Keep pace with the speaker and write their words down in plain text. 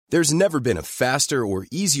There's never been a faster or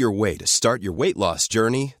easier way to start your weight loss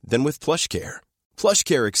journey than with PlushCare.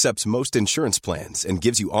 PlushCare accepts most insurance plans and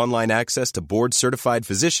gives you online access to board-certified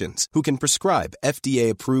physicians who can prescribe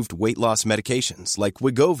FDA-approved weight loss medications like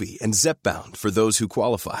Wegovy and Zepbound for those who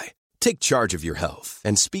qualify. Take charge of your health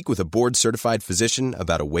and speak with a board-certified physician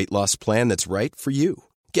about a weight loss plan that's right for you.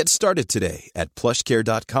 Get started today at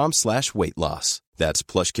plushcare.com/weight loss. That's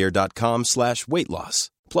plushcare.com/weight loss.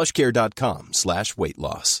 plushcare.com/weight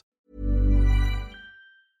loss.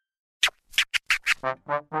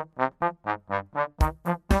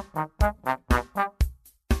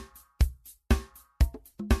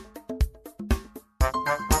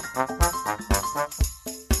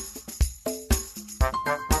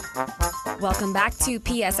 Welcome back to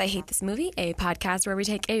P.S. I Hate This Movie, a podcast where we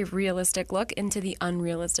take a realistic look into the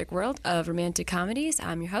unrealistic world of romantic comedies.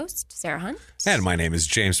 I'm your host, Sarah Hunt. And my name is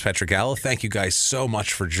James Petrogallo. Thank you guys so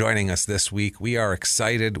much for joining us this week. We are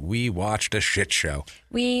excited. We watched a shit show.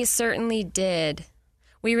 We certainly did.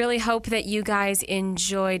 We really hope that you guys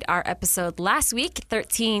enjoyed our episode last week,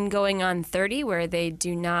 13 going on 30, where they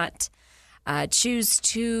do not choose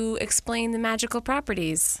to explain the magical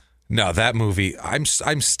properties. No, that movie, I'm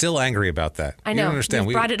still angry about that. I know. You don't understand.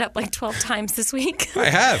 You've brought it up like 12 times this week. I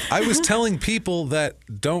have. I was telling people that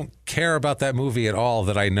don't care about that movie at all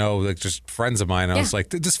that I know, like just friends of mine. I was like,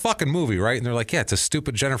 this fucking movie, right? And they're like, yeah, it's a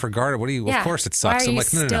stupid Jennifer Garner. What do you, of course it sucks. Why are I'm you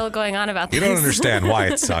like, no. still going on about this? You don't understand why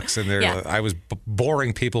it sucks. And I was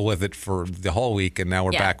boring people with it for the whole week, and now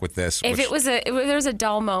we're back with this. If there was a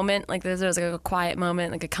dull moment, like there was like a quiet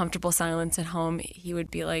moment, like a comfortable silence at home, he would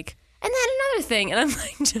be like, and then another thing. And I'm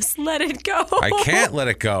like, just let it go. I can't let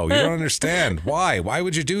it go. You don't understand. Why? Why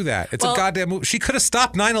would you do that? It's a goddamn movie. She could have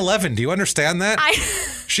stopped 9/11. Do you understand that?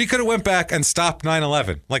 She could have went back and stopped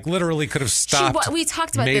 9/11. Like literally could have stopped we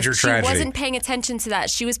talked about major this. tragedy. She wasn't paying attention to that.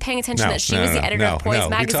 She was paying attention that she was the editor of Poise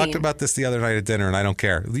magazine. We talked about this the other night at dinner, and I don't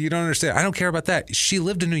care. You don't understand. I don't care about that. She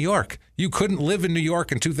lived in New York. You couldn't live in New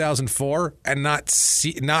York in 2004 and not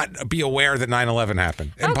be aware that 9/11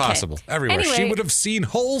 happened. Impossible. Okay. Everywhere. Anyway, she would have seen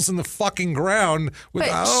holes in the fucking ground.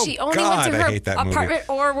 She only went to her apartment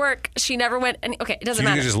or work. She never went. Okay, it doesn't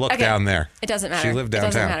matter. You could just look down there. It doesn't matter. She lived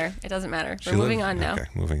downtown. It doesn't matter. We're moving on now. Okay,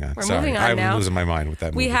 moving on. We're moving on now. I'm losing my mind with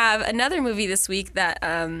that movie. We have another movie this week that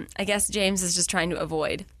I guess James is just trying to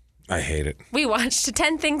avoid. I hate it. We watched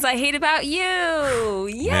 10 Things I Hate About You.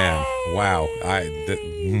 Yay! Man, wow.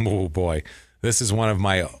 Oh boy. This is one of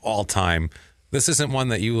my all-time. This isn't one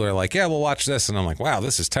that you are like, yeah, we'll watch this. And I'm like, wow,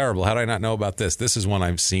 this is terrible. How did I not know about this? This is one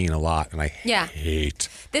I've seen a lot, and I hate.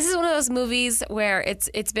 This is one of those movies where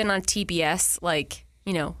it's been on TBS, like,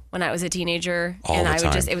 you know, when I was a teenager. All the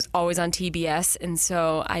time. It was always on TBS, and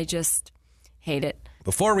so I just hate it.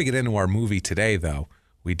 Before we get into our movie today, though,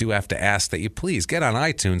 we do have to ask that you please get on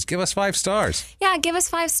iTunes. Give us 5 stars. Yeah, give us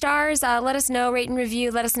 5 stars. Let us know, rate and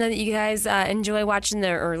review. Let us know that you guys enjoy watching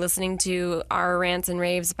or listening to our rants and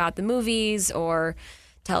raves about the movies, or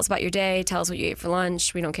tell us about your day. Tell us what you ate for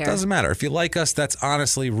lunch. We don't care. Doesn't matter. If you like us, that's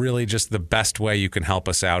honestly really just the best way you can help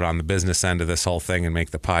us out on the business end of this whole thing and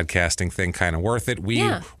make the podcasting thing kind of worth it. We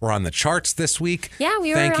were on the charts this week. Yeah,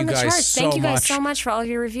 we were on the charts. Thank you guys so much for all of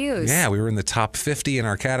your reviews. Yeah, we were in the top 50 in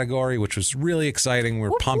our category, which was really exciting.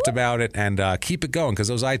 We're pumped about it, and keep it going, because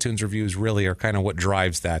those iTunes reviews really are kind of what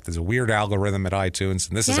drives that. There's a weird algorithm at iTunes,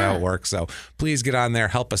 and this is how it works. So please get on there,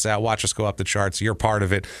 help us out, watch us go up the charts. You're part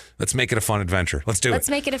of it. Let's make it a fun adventure. Let's do it.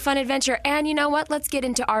 Let's make it a fun adventure. And you know what? Let's get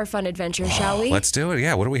into our fun adventure, shall we? Let's do it.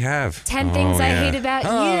 Yeah, what do we have? 10 Things I Hate About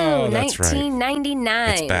You, that's 1999.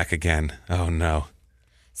 Right. It's back again. Oh, no.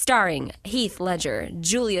 Starring Heath Ledger,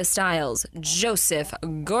 Julia Stiles, Joseph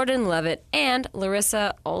Gordon-Levitt, and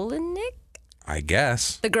Larissa Oleynik. I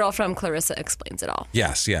guess. The girl from Clarissa Explains It All.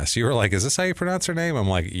 Yes. You were like, is this how you pronounce her name? I'm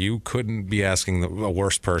like, you couldn't be asking the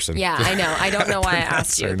worst person. Yeah, I know. I don't know why I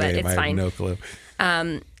asked you, but it's fine. I have no clue.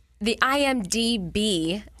 The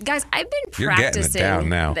IMDb. Guys, I've been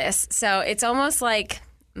practicing this, so it's almost like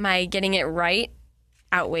my getting it right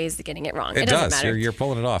outweighs the getting it wrong. It doesn't matter. You're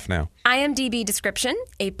pulling it off now. IMDb description: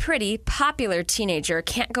 a pretty, popular teenager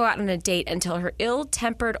can't go out on a date until her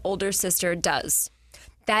ill-tempered older sister does.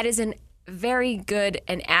 That is a very good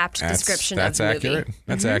and apt description of the movie.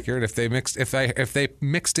 That's accurate. That's accurate. If they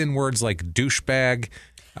mixed in words like douchebag,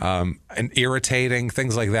 and irritating,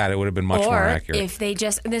 things like that, it would have been much more accurate. If they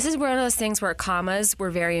this is one of those things where commas were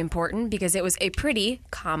very important, because it was a pretty,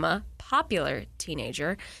 popular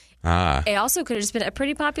teenager. It also could have just been a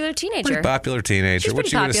pretty popular teenager. Pretty popular teenager,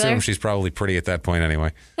 which you would assume she's probably pretty at that point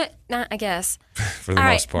anyway. I guess. For the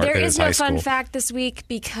most part, there is no fun school. fact this week,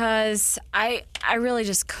 because I really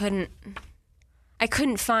just couldn't. I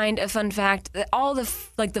couldn't find a fun fact. All the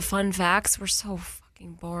fun facts were so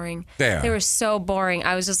fucking boring. They were so boring.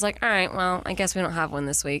 I was just like, all right, well, I guess we don't have one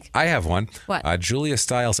this week. I have one. What? Julia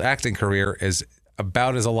Stiles' acting career is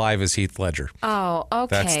about as alive as Heath Ledger. Oh,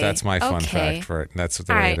 okay. That's my fun fact for it. That's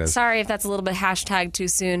the way it is. Sorry if that's a little bit hashtag too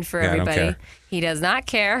soon for everybody. I don't care. He does not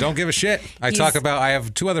care. Don't give a shit. I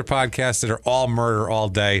have 2 other podcasts that are all murder all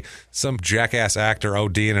day. Some jackass actor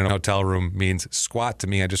ODing in a hotel room means squat to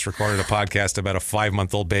me. I just recorded a podcast about a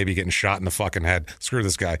 5-month-old baby getting shot in the fucking head. Screw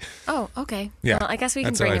this guy. Oh, okay. Yeah. Well, I guess we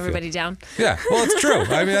can That's bring how I feel. everybody down. Yeah, well, it's true.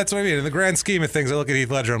 I mean, that's what I mean. In the grand scheme of things, I look at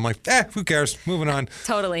Heath Ledger, I'm like, who cares? Moving on.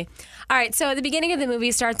 Totally. All right, so at the beginning of the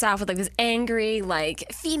movie starts off with like this angry,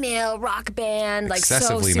 like female rock band, like so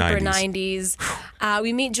Excessively super 90s. 90s.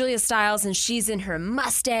 We meet Julia Stiles and she's in her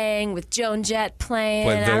Mustang with Joan Jett playing.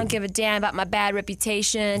 But I don't give a damn about my bad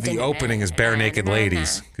reputation. The opening is bare naked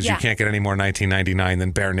ladies because you can't get any more 1999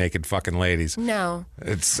 than bare naked fucking ladies. No.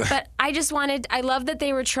 But I love that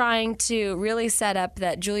they were trying to really set up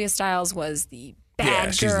that Julia Stiles was the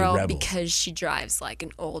bad she's the girl rebel. because she drives like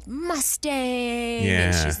an old Mustang Yeah.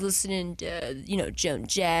 and she's listening to, Joan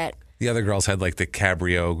Jett. The other girls had like the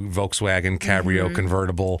Volkswagen Cabrio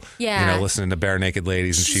convertible. Yeah. Listening to bare naked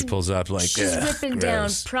ladies, and she pulls up like She's ripping down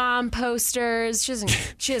gross. prom posters.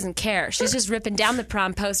 She doesn't care. She's just ripping down the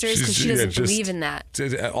prom posters because she doesn't believe in that.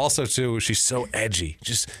 Also, too, she's so edgy.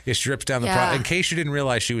 She rips down the Yeah. prom. In case you didn't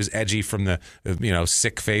realize, she was edgy from the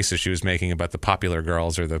sick faces she was making about the popular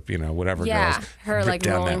girls or the whatever Yeah, girls. her Ripped like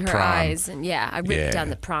down rolling that her prom. eyes and I ripped down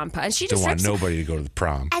the prom. And she Don't just want rips. nobody to go to the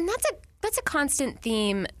prom. And that's a constant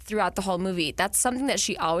theme throughout the whole movie. That's something that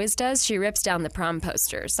she always does. She rips down the prom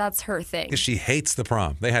posters. That's her thing. Because she hates the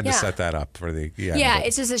prom. They had to set that up for the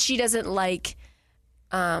It's just that she doesn't like.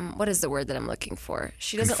 What is the word that I'm looking for?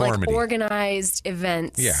 She doesn't Conformity. like organized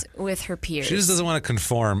events with her peers. She just doesn't want to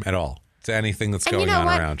conform at all to anything that's And going you know on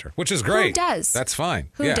what? around her, which is great. Who does? That's fine.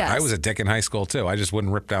 Who yeah, does? I was a dick in high school too. I just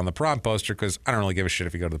wouldn't rip down the prom poster because I don't really give a shit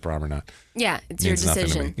if you go to the prom or not. Yeah, it's your Means nothing to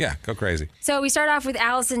decision. me. Yeah, go crazy. So we start off with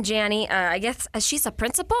Allison Janney. I guess she's a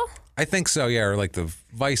principal, I think so. Yeah, or like the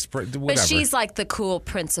vice, whatever. but she's like the cool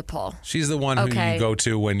principal. She's the one who Okay. you go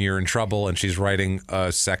to when you're in trouble, and she's writing a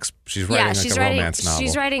sex. She's writing she's like a writing. romance novel.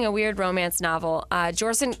 She's writing a weird romance novel.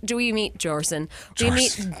 We meet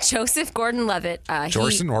Joseph Gordon-Levitt.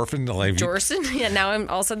 Orphan to Levy. Jorson. Yeah, now I'm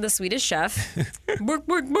also the Swedish chef.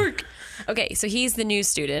 Work. Okay, so he's the new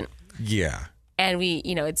student. Yeah. And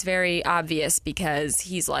it's very obvious because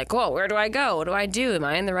he's like, "Oh, where do I go? What do I do? Am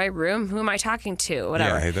I in the right room? Who am I talking to?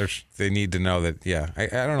 Whatever." Yeah, they need to know that. Yeah, I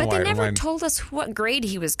don't know But why. they never told us what grade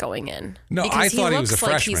he was going in. No, because I thought he was a looks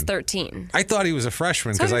like freshman. he's 13. I thought he was a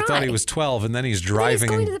freshman So because I did thought I. he was 12, and then he's driving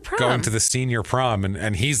going and to the prom. going to the senior prom,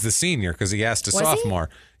 and he's the senior because he asked a Was he? sophomore.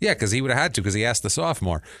 Yeah, because he would have had to because he asked the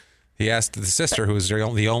sophomore. He asked the sister, who was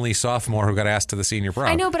the only sophomore who got asked to the senior prom.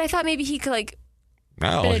 I know, but I thought maybe he could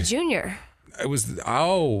No, been a junior. it was.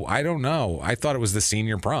 Oh, I don't know. I thought it was the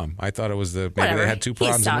senior prom. I thought it was maybe Whatever. they had 2 He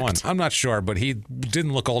proms in one. sucked. I'm not sure, but he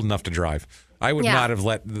didn't look old enough to drive. I would Yeah. not have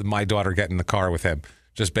let my daughter get in the car with him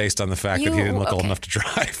just based on the fact that he didn't look old okay. enough to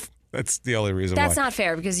drive. That's the only reason That's why. not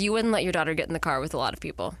fair because you wouldn't let your daughter get in the car with a lot of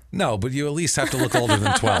people. No, but you at least have to look older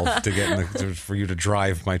than 12 to get for you to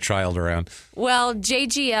drive my child around. Well,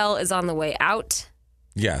 JGL is on the way out.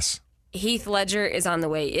 Yes. Heath Ledger is on the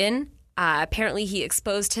way in. Apparently, he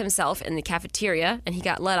exposed himself in the cafeteria and he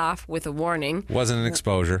got let off with a warning. Wasn't an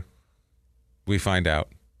exposure. We find out.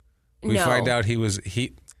 We No. find out he was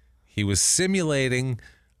simulating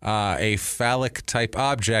a phallic type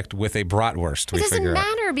object with a bratwurst. It doesn't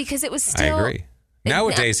matter because it was I still. agree.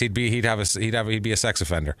 Nowadays, he'd be a sex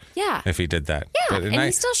offender. Yeah. If he did that. Yeah, But in and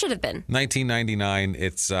he still should have been. 1999,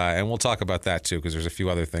 it's and we'll talk about that too because there's a few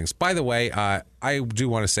other things. By the way, I do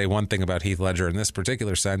want to say one thing about Heath Ledger in this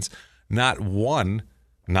particular sense. Not one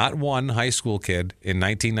high school kid in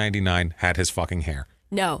 1999 had his fucking hair.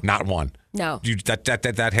 No. Not one. No.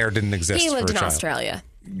 That hair didn't exist. He lived for a in child. Australia.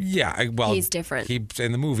 Yeah, He's different. He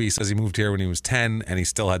in the movie says he moved here when he was 10, and he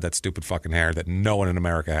still had that stupid fucking hair that no one in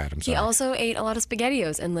America had. I'm sorry. He also ate a lot of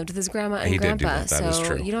SpaghettiOs and lived with his grandma and He did do grandpa. that. That is so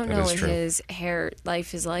true. you don't That know is what true. his hair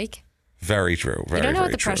life is like. Very true. Very, You don't know very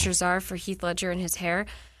what the true. pressures are for Heath Ledger and his hair.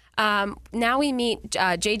 Now we meet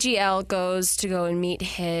JGL goes to go and meet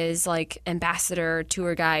his ambassador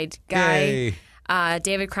tour guide guy,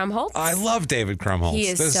 David Krumholtz. I love David Krumholtz. He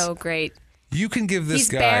is so great. You can give this He's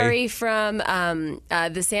guy. Barry from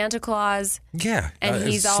the Santa Claus. Yeah, And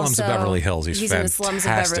he's Slums also of Beverly Hills. He's in the Slums of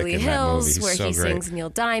fantastic Beverly in that movie. Hills, He's where so he great. sings Neil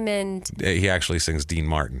Diamond. He actually sings Dean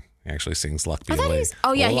Martin. He actually sings Luck Be a thought he Lady. was-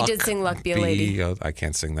 oh, yeah, he did sing Luck Be a Lady. I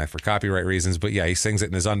can't sing that for copyright reasons, but yeah, he sings it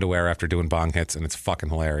in his underwear after doing bong hits, and it's fucking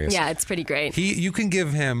hilarious. Yeah, it's pretty great. You can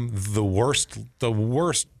give him the worst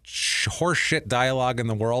horseshit dialogue in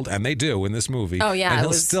the world, and they do in this movie. Oh, yeah, and it he'll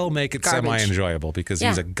was still make it garbage. semi-enjoyable because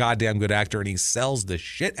he's a goddamn good actor and he sells the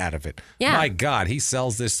shit out of it. Yeah. My God, he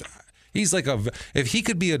sells this. He's like if he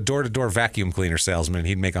could be a door-to-door vacuum cleaner salesman,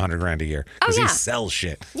 he'd make $100,000 a year because he sells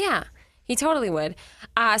shit. Yeah, he totally would.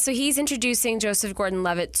 So he's introducing Joseph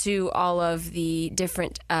Gordon-Levitt to all of the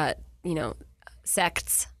different,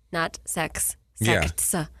 sects, not sex,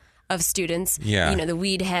 sects of students. Yeah. The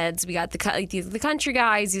weed heads. We got the country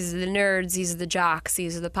guys. These are the nerds. These are the jocks.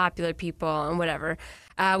 These are the popular people and whatever.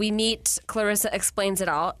 We meet, Clarissa explains it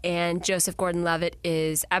all, and Joseph Gordon-Levitt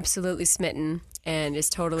is absolutely smitten and is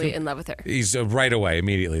totally in love with her. He's right away,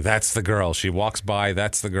 immediately. That's the girl. She walks by.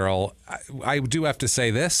 That's the girl. I do have to say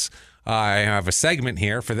this. I have a segment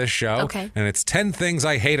here for this show, okay, and it's 10 things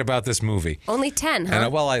I hate about this movie. Only 10, huh?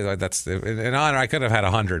 And that's in honor. I could have had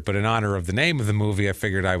 100, but in honor of the name of the movie, I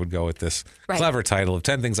figured I would go with this clever title of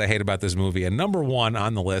 10 things I hate about this movie. And number one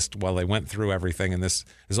on the list, while they went through everything, and this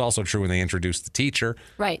is also true when they introduced the teacher,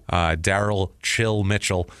 right? Daryl Chill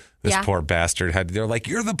Mitchell. This poor bastard they're like,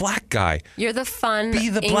 you're the black guy. You're the fun be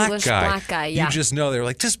the English black guy. Yeah. You just know they're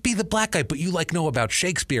like, just be the black guy, but you know about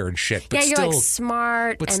Shakespeare and shit. But you're still,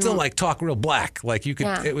 smart. But and still talk real black. Like you could,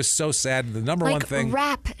 it was so sad. The number one thing.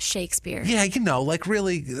 Rap Shakespeare. Yeah,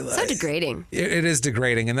 really. So degrading. It is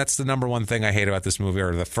degrading. And that's the number one thing I hate about this movie,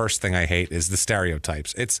 or the first thing I hate is the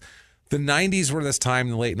stereotypes. It's the 90s were this time,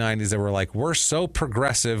 the late 90s, that were like, we're so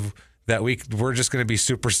progressive that we're just going to be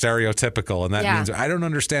super stereotypical. And that means, I don't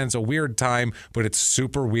understand. It's a weird time, but it's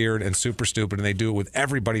super weird and super stupid. And they do it with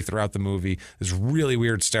everybody throughout the movie. There's really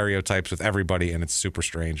weird stereotypes with everybody, and it's super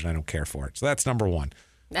strange, and I don't care for it. So that's number one.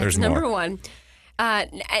 That's number one.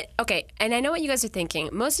 Okay, and I know what you guys are thinking.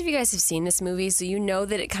 Most of you guys have seen this movie, so you know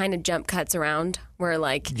that it kind of jump cuts around where,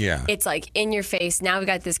 it's in your face. Now we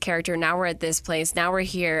got this character. Now we're at this place. Now we're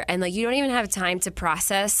here. And, you don't even have time to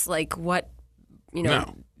process, what,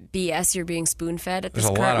 BS you're being spoon-fed at this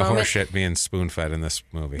current moment. There's a lot of horseshit being spoon-fed in this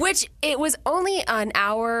movie. Which, it was only an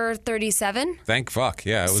hour 37. Thank fuck.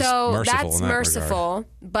 Yeah, it was so merciful that's in that merciful, regard.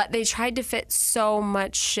 but they tried to fit so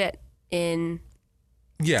much shit in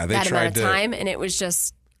they that tried amount of time, and it was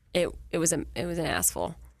just, it was an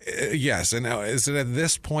assful. Yes, and now is it at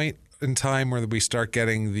this point in time where we start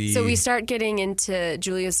getting So we start getting into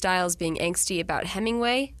Julia Stiles being angsty about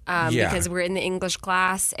Hemingway because we're in the English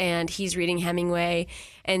class and he's reading Hemingway.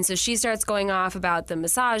 And so she starts going off about the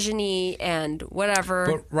misogyny and whatever.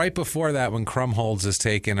 But right before that, when Krumholtz is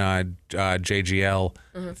taking JGL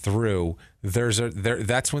through,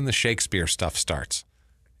 that's when the Shakespeare stuff starts.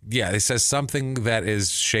 Yeah, it says something that is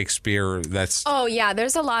Shakespeare. There's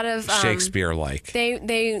a lot of Shakespeare-like.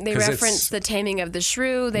 They reference The Taming of the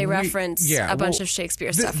Shrew. They reference a bunch of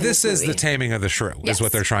Shakespeare stuff. This is The Taming of the Shrew. Yes. Is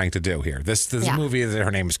what they're trying to do here. This movie. Her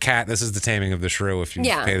name is Kat. This is The Taming of the Shrew. If you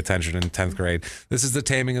paid attention in 10th grade, this is The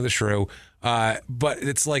Taming of the Shrew. But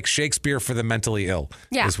it's like Shakespeare for the mentally ill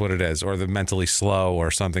is what it is, or the mentally slow, or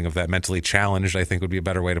something of that. Mentally challenged, I think, would be a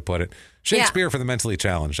better way to put it. Shakespeare for the mentally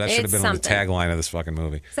challenged. That should have been the tagline of this fucking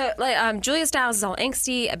movie. So, Julia Stiles is all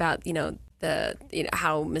angsty about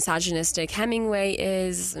how misogynistic Hemingway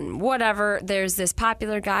is and whatever. There's this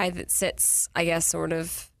popular guy that sits, I guess, sort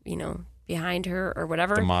of, behind her or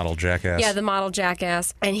whatever. The model jackass. Yeah, the model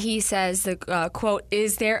jackass. And he says, the quote,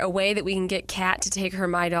 "Is there a way that we can get Kat to take her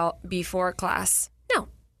Midol before class?" No,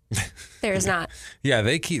 there is not. Yeah,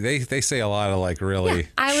 they say a lot of really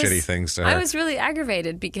shitty things to her. I was really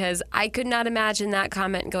aggravated because I could not imagine that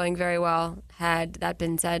comment going very well had that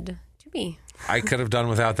been said to me. I could have done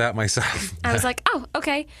without that myself. I was like, oh,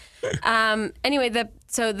 okay. Anyway, the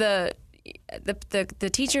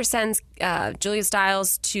teacher sends Julia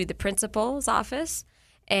Stiles to the principal's office,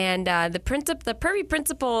 and the pervy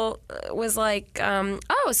principal was like,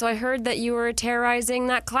 "Oh, so I heard that you were terrorizing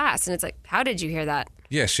that class," and it's like, "How did you hear that?"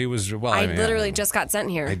 Yeah, she was. Well, I literally just got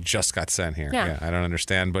sent here. I just got sent here. Yeah, I don't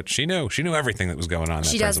understand, but she knew. She knew everything that was going on.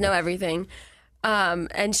 She does know everything.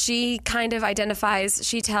 And she kind of identifies,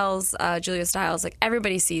 she tells Julia Stiles,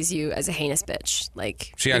 everybody sees you as a heinous bitch.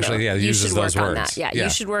 She actually, uses those words. Yeah, you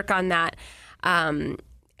should work on that. And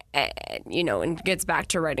gets back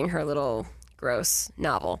to writing her little gross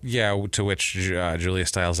novel. Yeah, to which Julia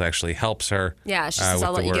Stiles actually helps her. Yeah, she says,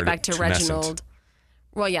 I'll let you get back to Reginald.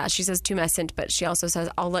 Well, yeah, she says tumescent, but she also says,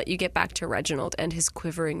 I'll let you get back to Reginald and his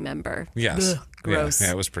quivering member. Yes. Ugh, gross.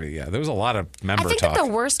 Yeah, it was pretty, there was a lot of member talk. I think that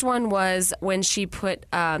the worst one was when she put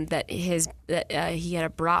that he had a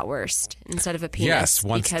bratwurst instead of a penis. Yes,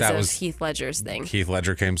 once because that of was Heath Ledger's thing. Heath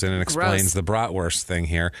Ledger comes in and explains the bratwurst thing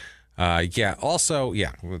here. Also,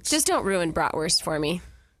 just don't ruin bratwurst for me.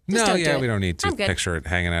 We don't need to picture it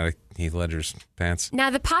hanging out of Heath Ledger's pants. Now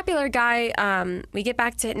the popular guy, we're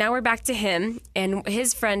back to him, and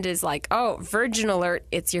his friend is like, "Oh, Virgin Alert,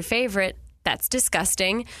 it's your favorite. That's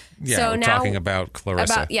disgusting." Yeah, so we're now, talking about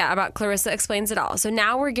Clarissa. About Clarissa Explains It All. So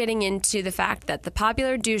now we're getting into the fact that the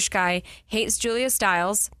popular douche guy hates Julia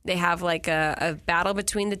Stiles. They have like a battle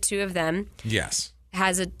between the two of them. Yes.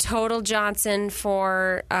 Has a total Johnson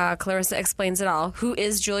for Clarissa Explains It All, who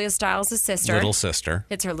is Julia Stiles' sister. Little sister.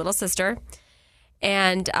 It's her little sister.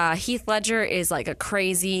 And Heath Ledger is like a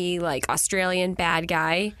crazy, like Australian bad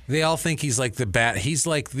guy. They all think he's like the bad. He's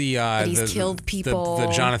like the he's killed people. The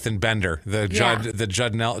Jonathan Bender,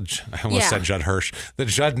 I almost said Judd Hirsch, the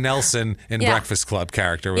Judd Nelson in Breakfast Club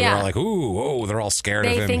character. Where they're all like, ooh, they're all scared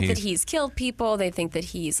of him. They think that he's killed people. They think that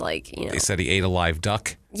he's like, They said he ate a live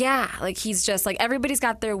duck. Yeah, like he's just like everybody's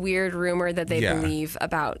got their weird rumor that they believe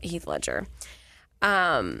about Heath Ledger.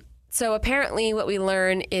 So apparently what we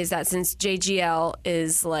learn is that since JGL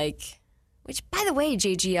is like, which by the way,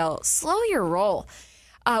 JGL, slow your roll.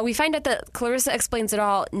 We find out that Clarissa Explains It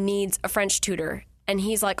All needs a French tutor. And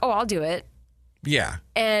he's like, oh, I'll do it. Yeah.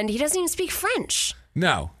 And he doesn't even speak French.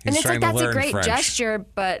 No. He's and it's trying like, to that's learn a great French. gesture,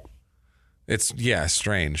 but... It's,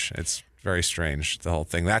 strange. It's very strange, the whole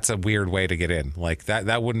thing. That's a weird way to get in. Like,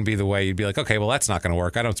 that wouldn't be the way you'd be like, okay, well, that's not going to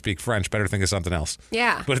work. I don't speak French. Better think of something else.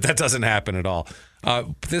 Yeah. But that doesn't happen at all.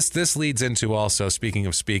 This leads into also, speaking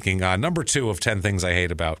of speaking, number 2 of 10 things I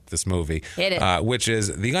hate about this movie. Hit it. Which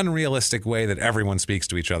is the unrealistic way that everyone speaks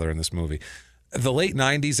to each other in this movie. The late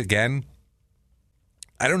 90s, again,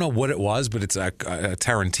 I don't know what it was, but it's a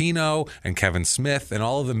Tarantino and Kevin Smith and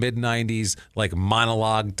all of the mid-90s like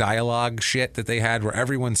monologue dialogue shit that they had where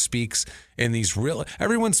everyone speaks in these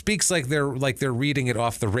everyone speaks like they're reading it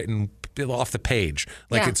off the page.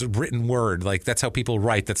 Like it's a written word. Like that's how people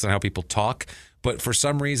write. That's not how people talk. But for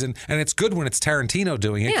some reason, and it's good when it's Tarantino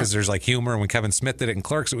doing it because there's like humor. And when Kevin Smith did it in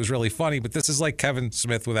Clerks, it was really funny. But this is like Kevin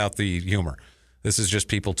Smith without the humor. This is just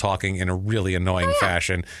people talking in a really annoying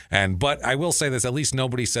fashion. But I will say this, at least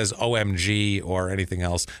nobody says OMG or anything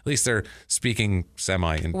else. At least they're speaking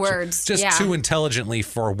words. Just too intelligently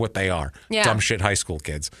for what they are. Yeah. Dumb shit high school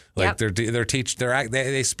kids. Like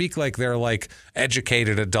they speak like they're like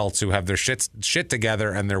educated adults who have their shit together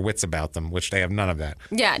and their wits about them, which they have none of that.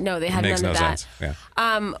 Yeah, no, they have none of that. Makes no sense.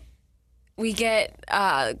 Yeah. We get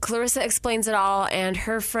Clarissa Explains It All and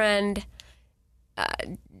her friend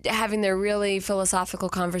having their really philosophical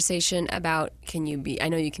conversation about I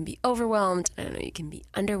know you can be overwhelmed, I know you can be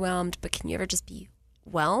underwhelmed, but can you ever just be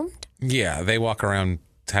whelmed? Yeah, they walk around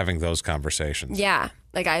having those conversations. Yeah,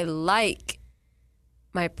 like I like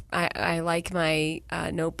my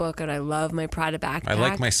notebook and I love my Prada backpack. I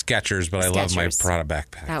like my Skechers, but I love my Prada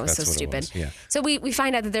backpack. That was That's so stupid. Yeah. So we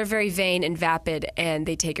find out that they're very vain and vapid, and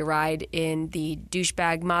they take a ride in the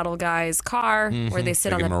douchebag model guy's car, where they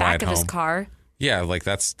sit on the back of his car. Yeah, like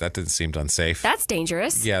that didn't seem unsafe. That's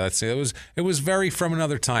dangerous. Yeah, it was very from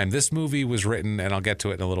another time. This movie was written, and I'll get to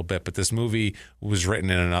it in a little bit, but this movie was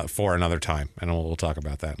written for another time, and we'll talk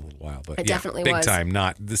about that in a little while. But it definitely big was. Time.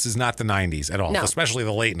 This is not the 90s at all, especially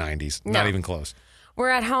the late 90s. Not even close. We're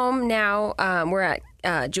at home now. We're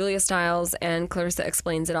at Julia Stiles, and Clarissa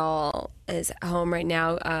Explains It All is home right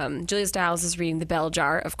now. Julia Stiles is reading The Bell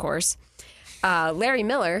Jar, of course. Larry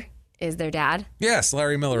Miller is their dad. Yes,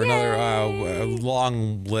 Larry Miller, another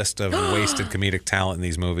long list of wasted comedic talent in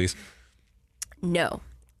these movies. No.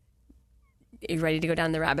 Are you ready to go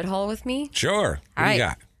down the rabbit hole with me? Sure. What do you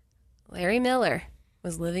got? Larry Miller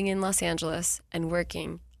was living in Los Angeles and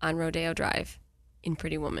working on Rodeo Drive in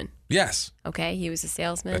Pretty Woman. Yes. Okay, he was a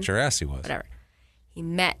salesman. Bet your ass he was. Whatever. He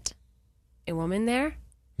met a woman there.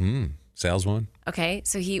 Saleswoman? Okay,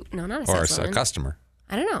 so not a saleswoman. Or a customer.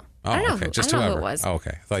 I don't know. Oh, I don't know okay. who, Just I don't know whoever. who it was. Oh,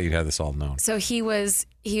 okay. I thought you'd had this all known. So he was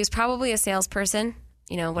probably a salesperson,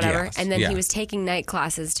 whatever. Yes. And then he was taking night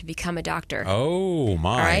classes to become a doctor. Oh,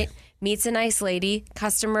 my. All right. Meets a nice lady,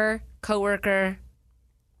 customer, coworker,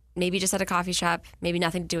 maybe just at a coffee shop, maybe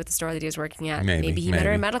nothing to do with the store that he was working at. Maybe he met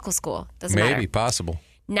her in medical school. Doesn't matter. Maybe, possible.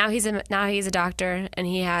 Now he's a doctor, and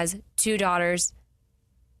he has 2 daughters,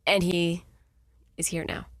 and he is here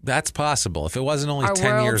now. That's possible. If it wasn't only Our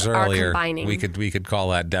 10 years worlds are earlier, combining. we could call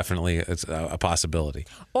that definitely a possibility.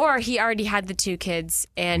 Or he already had the 2 kids,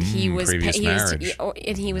 and he was previous marriage.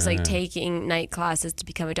 and he was like taking night classes to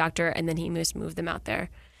become a doctor, and then he moved them out there.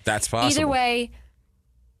 That's possible. Either way,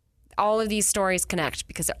 all of these stories connect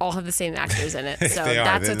because they all have the same actors in it. So They are.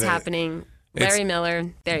 that's what's happening Larry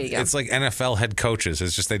Miller. There you go. It's like NFL head coaches.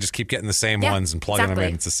 It's just they just keep getting the same ones and plugging them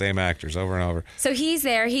in. It's the same actors over and over. So he's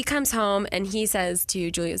there. He comes home and he says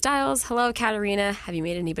to Julia Stiles, "Hello, Katerina. Have you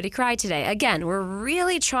made anybody cry today?" Again, we're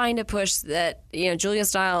really trying to push that, Julia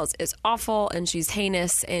Stiles is awful and she's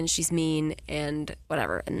heinous and she's mean and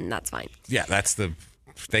whatever, and that's fine. Yeah, that's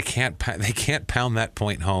they can't pound that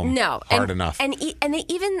point home hard enough. And they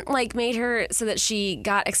even made her so that she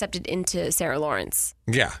got accepted into Sarah Lawrence.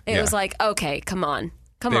 Yeah. It was like, okay, come on.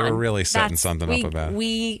 They were really setting something up about it.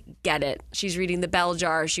 We get it. She's reading the bell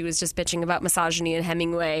jar. She was just bitching about misogyny and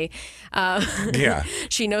Hemingway. Yeah.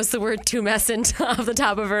 She knows the word tumescent off the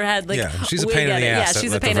top of her head. She's a pain in the ass. Yeah,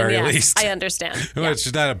 she's a at pain the in the very ass. least. I understand. Well,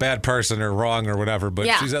 she's not a bad person or wrong or whatever, but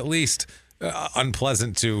she's at least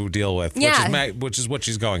unpleasant to deal with, which is what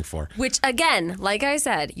she's going for. Which, again, like I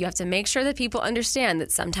said, you have to make sure that people understand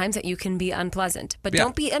that sometimes that you can be unpleasant, but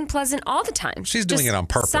don't be unpleasant all the time. She's doing it on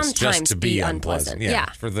purpose, just to be unpleasant.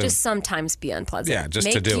 Just sometimes be unpleasant. Yeah,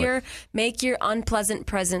 just to do it. Make your unpleasant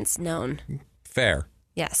presence known. Fair.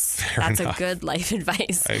 Yes, Fair that's enough. a good life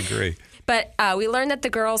advice. I agree. But we learned that the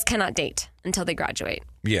girls cannot date until they graduate.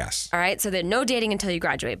 Yes. All right, so there's no dating until you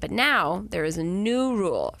graduate. But now there is a new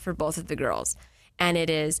rule for both of the girls, and it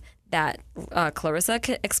is that Clarissa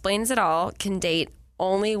Explains It All can date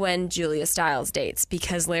only when Julia Stiles dates,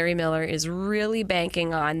 because Larry Miller is really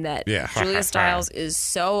banking on that. Julia Stiles is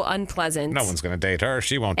so unpleasant. No one's going to date her.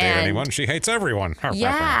 She won't date anyone. She hates everyone.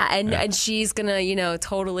 And she's going to,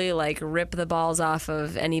 totally rip the balls off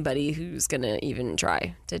of anybody who's going to even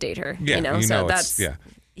try to date her.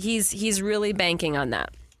 He's really banking on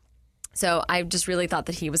that. So I just really thought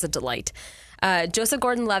that he was a delight. Joseph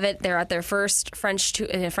Gordon-Levitt, they're at their first French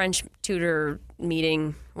tutor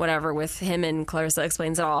meeting, whatever, with him and Clarissa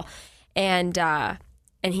Explains It All. And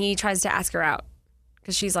he tries to ask her out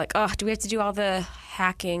because she's like, "Oh, do we have to do all the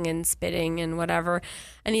hacking and spitting and whatever?"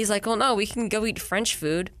 And he's like, "Oh, no, we can go eat French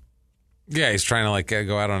food." Yeah, he's trying to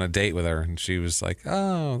go out on a date with her. And she was like,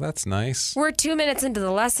 "Oh, that's nice." We're 2 minutes into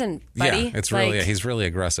the lesson, buddy. Yeah, it's really, he's really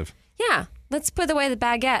aggressive. Yeah. Let's put away the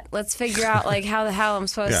baguette. Let's figure out how the hell I'm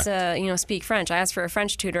supposed to, speak French. I asked for a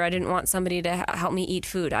French tutor. I didn't want somebody to help me eat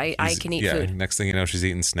food. I can eat food. Next thing you know, she's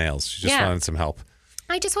eating snails. She just wanted some help.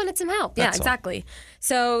 I just wanted some help. That's exactly.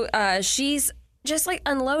 So she's just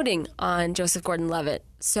unloading on Joseph Gordon-Levitt.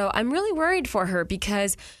 So I'm really worried for her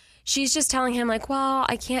because she's just telling him well,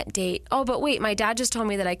 I can't date. Oh, but wait, my dad just told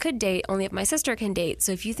me that I could date only if my sister can date.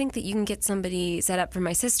 So if you think that you can get somebody set up for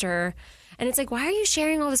my sister. And it's why are you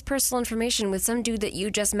sharing all this personal information with some dude that you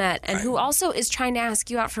just met and who also is trying to ask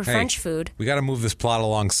you out for French food? We got to move this plot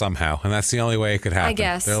along somehow, and that's the only way it could happen. I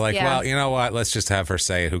guess. They're like, well, you know what? Let's just have her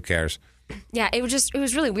say it. Who cares? Yeah, it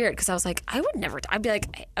was really weird because I was like, I would never. I'd be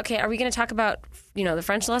like, okay, are we going to talk about the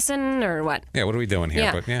French lesson or what? Yeah, what are we doing here?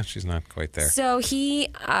 Yeah. But she's not quite there. So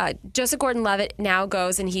Joseph Gordon-Levitt now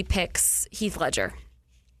goes and he picks Heath Ledger.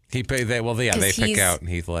 They pick out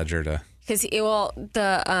Heath Ledger to. Because he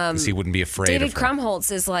wouldn't be afraid. David of her.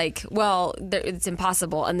 Krumholtz is it's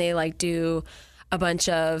impossible, and they do a bunch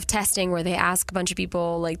of testing where they ask a bunch of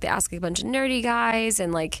people, they ask a bunch of nerdy guys,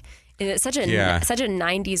 and it's such a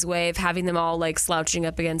 90s way of having them all slouching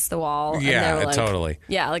up against the wall. Yeah, and totally.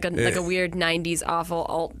 Yeah, like a weird 90s awful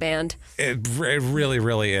alt band. It really,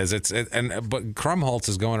 really is. But Krumholtz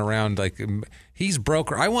is going around he's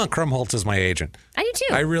broker. I want Krumholtz as my agent. I do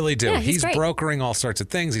too. I really do. Yeah, he's great. brokering all sorts of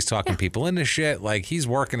things. He's talking people into shit. He's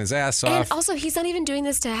working his ass off. And also, he's not even doing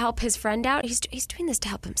this to help his friend out. He's doing this to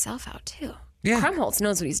help himself out too. Yeah. Krumholtz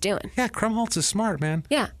knows what he's doing. Yeah, Krumholtz is smart, man.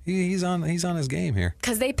 Yeah. He's on his game here.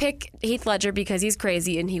 Because they pick Heath Ledger because he's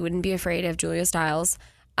crazy and he wouldn't be afraid of Julia Stiles.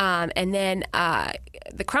 And then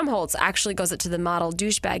the Krumholtz actually goes up to the model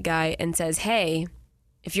douchebag guy and says, "Hey,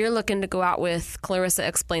 if you're looking to go out with Clarissa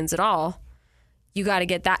Explains It All, you got to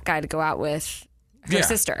get that guy to go out with her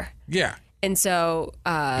sister." Yeah. And so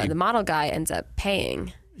the model guy ends up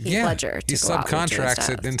paying Heath Ledger to go out with Julia subcontracts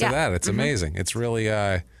it into that. It's amazing. It's really...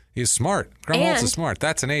 He's smart. Krumholtz is smart.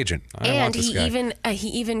 That's an agent. I want this guy. He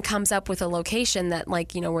even comes up with a location that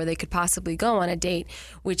where they could possibly go on a date,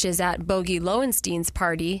 which is at Bogey Lowenstein's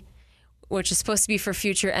party, which is supposed to be for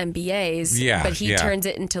future MBAs. Yeah, but he turns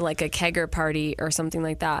it into a kegger party or something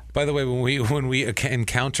like that. By the way, when we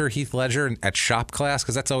encounter Heath Ledger at shop class,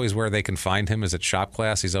 because that's always where they can find him, is at shop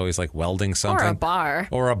class. He's always welding something. Or a bar.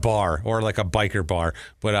 Or a biker bar.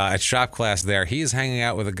 But at shop class there, he's hanging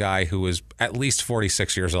out with a guy who is at least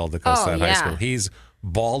 46 years old that goes to that high school. He's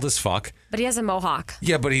bald as fuck. But he has a mohawk.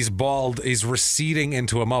 Yeah, but he's bald. He's receding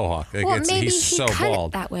into a mohawk. Well, maybe he's he so cut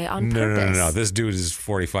bald. it that way on purpose. No. This dude is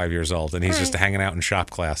 45 years old, and he's just hanging out in shop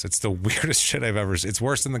class. It's the weirdest shit I've ever seen. It's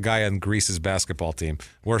worse than the guy on Greece's basketball team.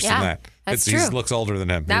 Worse than that. That's true. He looks older than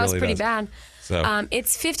him. That he was really pretty does. bad. So.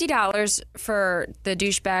 It's $50 for the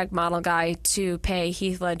douchebag model guy to pay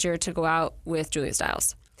Heath Ledger to go out with Julia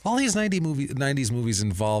Stiles. All these 90s movies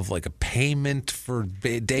involve like a payment for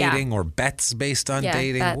dating or bets based on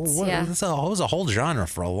dating. Bets, It was a whole genre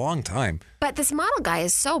for a long time. But this model guy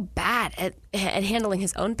is so bad at handling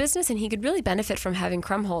his own business, and he could really benefit from having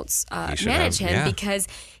Krumholtz manage him because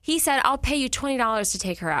he said, I'll pay you $20 to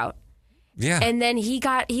take her out. Yeah. And then he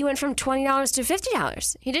went from $20 to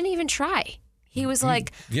 $50. He didn't even try. He was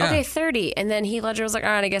like, okay, 30. And then Heath Ledger was like, all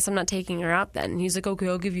right, I guess I'm not taking her out then. And he's like, okay,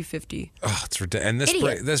 I'll give you 50. Oh, it's ridiculous.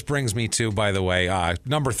 And this brings me to, by the way,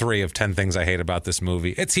 number 3 of 10 things I hate about this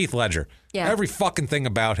movie. It's Heath Ledger. Yeah. Every fucking thing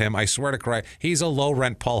about him, I swear to Christ, he's a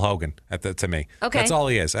low-rent Paul Hogan to me. Okay. That's all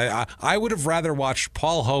he is. I would have rather watched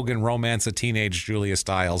Paul Hogan romance a teenage Julia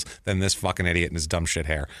Stiles than this fucking idiot in his dumb shit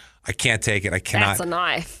hair. I can't take it. I cannot. That's a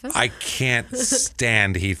knife. I can't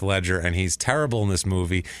stand Heath Ledger, and he's terrible in this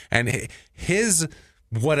movie. And his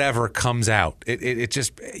whatever comes out, it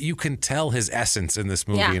just, you can tell his essence in this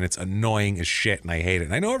movie, and it's annoying as shit, and I hate it.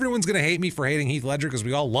 And I know everyone's going to hate me for hating Heath Ledger because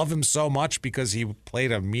we all love him so much because he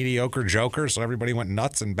played a mediocre Joker, so everybody went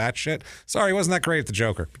nuts and batshit. Sorry, he wasn't that great at the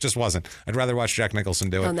Joker. It just wasn't. I'd rather watch Jack Nicholson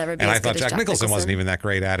do it. He'll never be and as I thought good as Jack Nicholson wasn't even that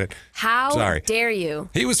great at it. How dare you?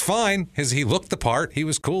 He was fine. He looked the part. He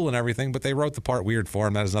was cool and everything, but they wrote the part weird for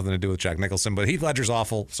him. That has nothing to do with Jack Nicholson. But Heath Ledger's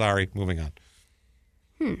awful. Sorry. Moving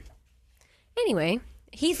on. Anyway,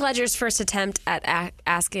 Heath Ledger's first attempt at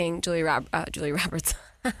asking Julia Roberts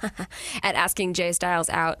at asking Jay Stiles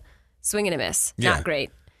out, swing and a miss. Not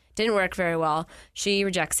great. Didn't work very well. She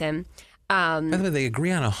rejects him. By the way, they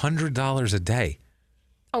agree on $100 a day.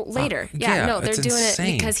 Oh, later. No, they're doing it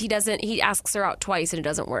because he asks her out twice and it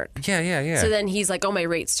doesn't work. Yeah. So then he's like, oh, my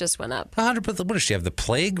rates just went up. 100, but what does she have? The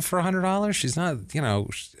plague for $100? She's not,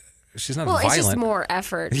 she's not violent. Well, it's just more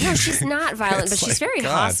effort. No, she's not violent, but she's very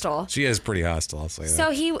hostile. She is pretty hostile, I'll say that.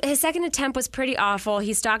 So his second attempt was pretty awful.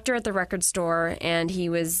 He stalked her at the record store, and he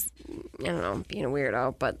was, I don't know, being a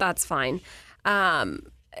weirdo, but that's fine.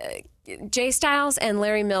 Jay Stiles and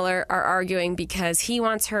Larry Miller are arguing because he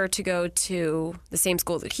wants her to go to the same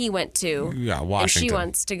school that he went to. Yeah, Washington. And she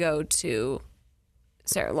wants to go to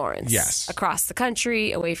Sarah Lawrence. Yes. Across the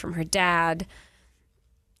country, away from her dad.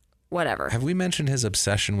 Whatever. Have we mentioned his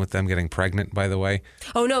obsession with them getting pregnant, by the way?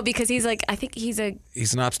 Oh, no, because he's like, I think he's an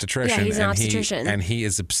obstetrician. Yeah, he's an obstetrician. And he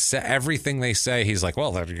is obsessed. Everything they say, he's like,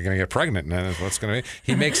 well, you're going to get pregnant. And what's going to be?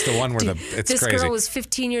 He makes the one where it's this crazy. This girl was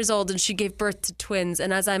 15 years old and she gave birth to twins.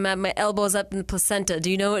 And as I'm at my elbows up in the placenta, do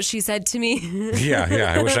you know what she said to me?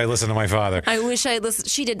 Yeah. I wish I listened to my father. I wish I listened.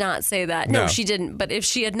 She did not say that. No, she didn't. But if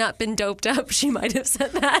she had not been doped up, she might have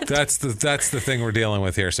said that. That's the thing we're dealing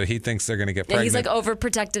with here. So he thinks they're going to get pregnant. Yeah, he's like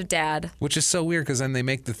overprotective dad. Which is so weird because then they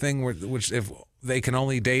make the thing which if they can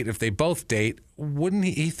only date if they both date, wouldn't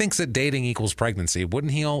he thinks that dating equals pregnancy.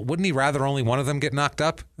 Wouldn't he rather only one of them get knocked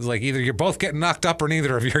up? It's like either you're both getting knocked up or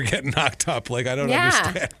neither of you are getting knocked up. Like I don't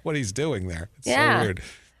understand what he's doing there. It's so weird.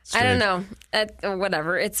 Strange. I don't know.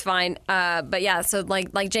 Whatever. It's fine. But yeah, so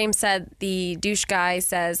like James said, the douche guy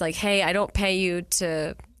says like, hey, I don't pay you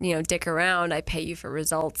to, dick around. I pay you for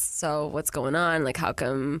results. So what's going on? Like, how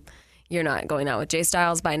come you're not going out with Jay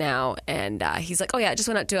Stiles by now? And he's like, oh, yeah, it just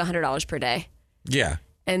went up to $100 per day. Yeah.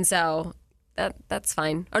 And so that's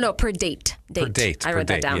fine. Oh, no, per date. Per date. I wrote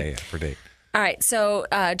that down. Yeah, per date. All right, so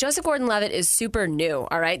Joseph Gordon-Levitt is super new,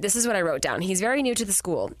 all right? This is what I wrote down. He's very new to the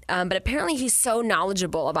school, but apparently he's so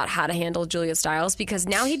knowledgeable about how to handle Julia Stiles because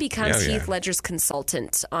now he becomes Heath Ledger's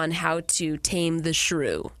consultant on how to tame the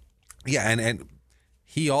shrew. Yeah, and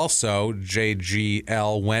he also,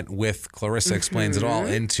 JGL, went with Clarissa Explains It All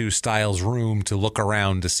into Stiles' room to look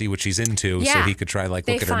around to see what she's into so he could try look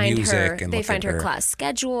at her music. They find her class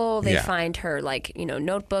schedule. They find her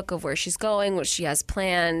notebook of where she's going, what she has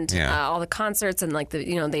planned, all the concerts and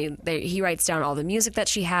he writes down all the music that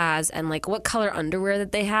she has and what color underwear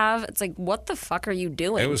that they have. It's like, what the fuck are you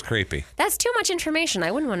doing? It was creepy. That's too much information.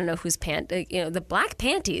 I wouldn't want to know whose the black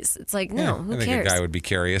panties. It's like, no, who cares? I think a guy would be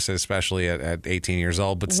curious, especially at 18 years old,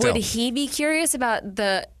 but still. Would he be curious about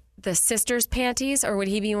the sisters' panties, or would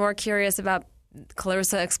he be more curious about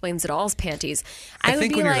Clarissa Explains It All's panties? I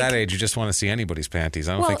think when you're that age, you just want to see anybody's panties.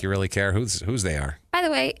 I don't think you really care whose they are. By the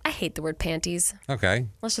way, I hate the word panties. Okay.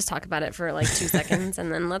 Let's just talk about it for 2 seconds,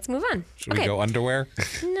 and then let's move on. Should we go underwear?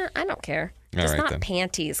 No, I don't care. All Just right, not then.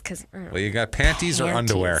 panties, because Well, you got panties or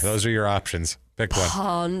underwear. Those are your options. Pick one.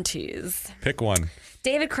 panties. Pick one.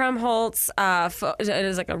 David Krumholtz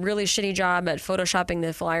is like a really shitty job at photoshopping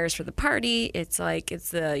the flyers for the party. It's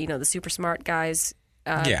the the super smart guys.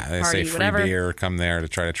 They party, say free whatever. beer. Come there to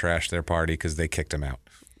try to trash their party because they kicked him out.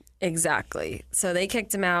 Exactly. So they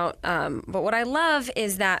kicked him out. But what I love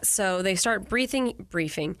is that they start briefing.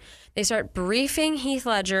 They start briefing Heath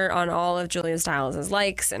Ledger on all of Julia Stiles'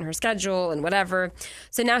 likes and her schedule and whatever.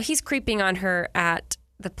 So now he's creeping on her at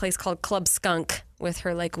the place called Club Skunk with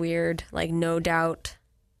her like weird No Doubt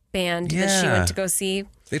band that she went to go see.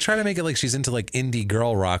 They try to make it like she's into like indie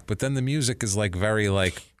girl rock, but then the music is like very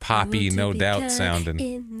like poppy, No Doubt sounding.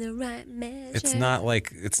 In the right measure. It's not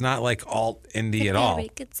like alt indie at all.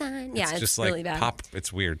 Yeah, it's just really like bad. pop.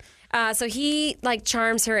 It's weird. So he like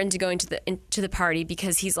charms her into going to the party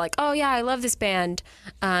because he's like, oh yeah, I love this band,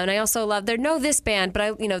 and I also love this band,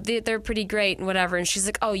 but they're pretty great and whatever. And she's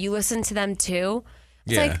like, oh, you listen to them too?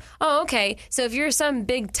 It's like, oh, okay. So if you're some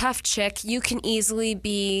big tough chick, you can easily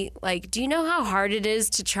be like, do you know how hard it is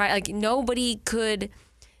to try? Like nobody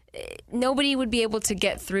would be able to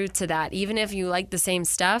get through to that, even if you like the same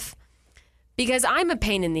stuff, because I'm a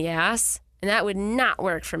pain in the ass, and that would not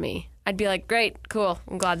work for me. I'd be like, great, cool.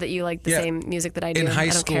 I'm glad that you like the same music that I do. In high I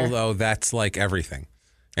don't school, care. though, that's like everything.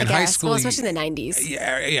 In high school, well, especially in the 90s.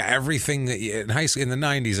 Yeah, everything in high school, in the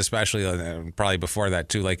 90s, especially, probably before that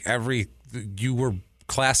too. Like you were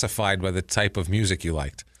classified by the type of music you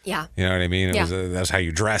liked. Yeah. You know what I mean? Yeah. That was how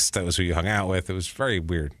you dressed. That was who you hung out with. It was very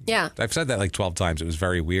weird. Yeah. I've said that like 12 times. It was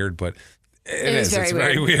very weird, but It's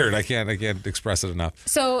very weird. I can't express it enough.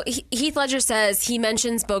 So Heath Ledger says he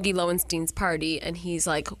mentions Bogey Lowenstein's party, and he's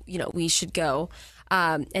like, we should go.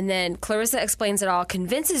 And then Clarissa explains it all,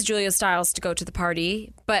 convinces Julia Stiles to go to the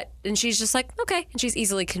party, and she's just like, okay. And she's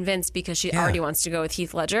easily convinced because she already wants to go with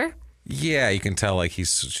Heath Ledger. Yeah, you can tell like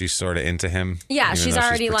she's sort of into him. Yeah, she's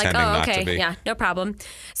already like, oh, okay, yeah, no problem.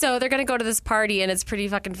 So they're gonna go to this party, and it's pretty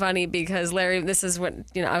fucking funny because Larry, this is what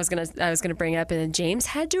I was gonna bring up, and then James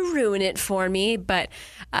had to ruin it for me. But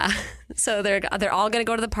so they're all gonna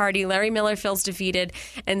go to the party. Larry Miller feels defeated,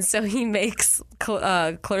 and so he makes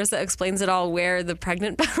Clarissa explains it all. Wear the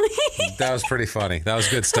pregnant belly. That was pretty funny. That was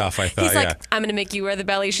good stuff. I thought. He's like, I'm gonna make you wear the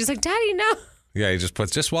belly. She's like, Daddy, no. Yeah, he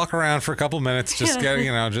just walk around for a couple minutes, just get, you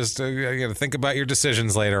got to think about your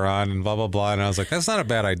decisions later on and blah blah blah. And I was like, that's not a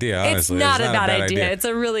bad idea. Honestly, it's not a bad idea. It's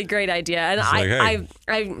a really great idea, and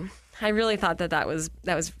I really thought that was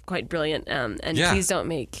quite brilliant. And please don't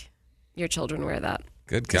make your children wear that.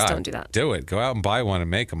 Good Just God, don't do that. Do it. Go out and buy one and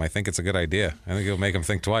make them. I think it's a good idea. I think it'll make them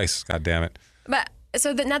think twice. God damn it. But.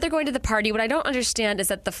 So now they're going to the party. What I don't understand is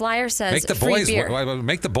that the flyer says make the free beer.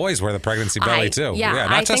 Make the boys wear the pregnancy belly too. Yeah,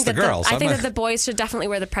 not just the girls. I think that the boys should definitely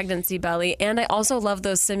wear the pregnancy belly. And I also love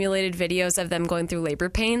those simulated videos of them going through labor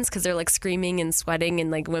pains because they're like screaming and sweating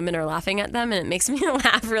and like women are laughing at them, and it makes me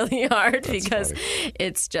laugh really hard because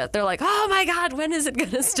it's just they're like, oh my God, when is it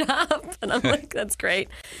going to stop? And I'm like, that's great.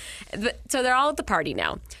 So they're all at the party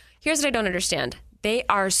now. Here's what I don't understand. They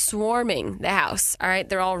are swarming the house. All right,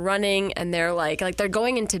 they're all running, and they're like they're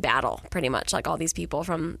going into battle, pretty much, like all these people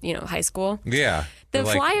from high school. Yeah. The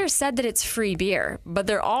flyer said that it's free beer, but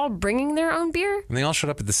they're all bringing their own beer. And they all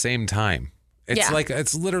showed up at the same time.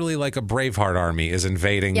 It's literally like a Braveheart army is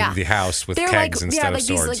invading the house with kegs instead of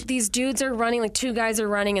swords. These dudes are running, like two guys are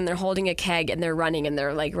running, and they're holding a keg, and they're running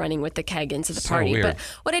with the keg into the party. Weird. But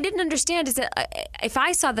what I didn't understand is that if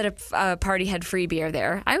I saw that a party had free beer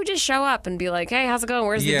there, I would just show up and be like, "Hey, how's it going?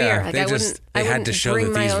 Where's the beer?" Like I wouldn't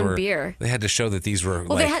bring my own beer. They had to show that these were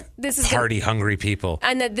party hungry people,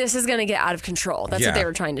 and that this is going to get out of control. That's what they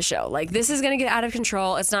were trying to show. Like this is going to get out of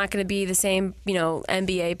control. It's not going to be the same,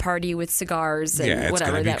 NBA party with cigars. And it's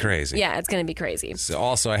whatever. going to be crazy. Yeah, it's going to be crazy. So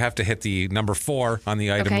also, I have to hit the number 4 on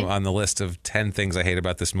the item on the list of 10 things I hate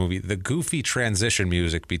about this movie. The goofy transition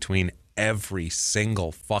music between every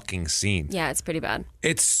single fucking scene. Yeah, it's pretty bad.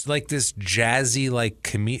 It's like this jazzy,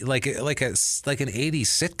 like an 80s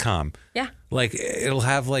sitcom. Yeah. Like it'll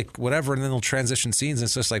have like whatever, and then they'll transition scenes. And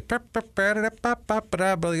it's just like this.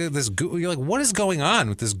 You're like, what is going on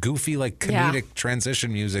with this goofy like comedic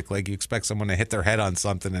transition music? Like you expect someone to hit their head on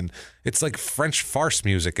something, and it's like French farce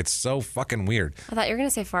music. It's so fucking weird. I thought you were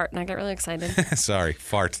gonna say fart, and I got really excited. Sorry,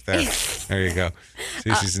 fart. There you go.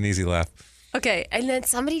 See, she's an easy laugh. Okay, and then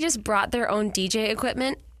somebody just brought their own DJ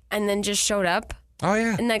equipment and then just showed up. Oh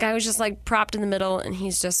yeah. And that guy was just like propped in the middle, and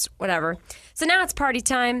he's just whatever. So now it's party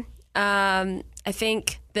time. I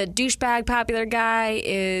think the douchebag popular guy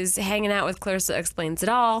is hanging out with Clarissa Explains It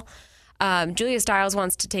All. Julia Stiles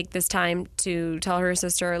wants to take this time to tell her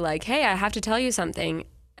sister, like, hey, I have to tell you something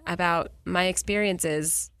about my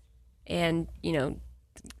experiences And,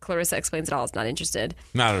 Clarissa explains it all. Is not interested.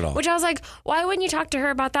 Not at all. Which I was like, why wouldn't you talk to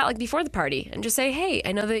her about that before the party and just say, hey,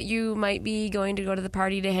 I know that you might be going to go to the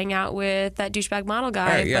party to hang out with that douchebag model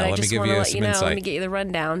guy, Right, yeah, but I just want to let you know, insight. let me get you the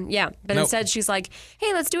rundown. Yeah, but Nope. instead she's like,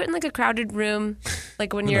 hey, let's do it in like a crowded room,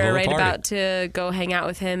 like when In the you're middle of right the party. about to go hang out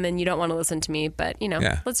with him and you don't want to listen to me, but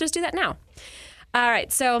let's just do that now. All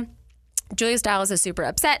right, so Julia Stiles is super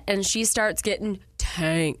upset and she starts getting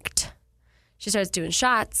tanked. She starts doing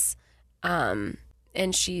shots.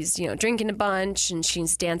 And she's, drinking a bunch, and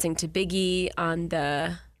she's dancing to Biggie on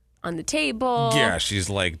the table. Yeah, she's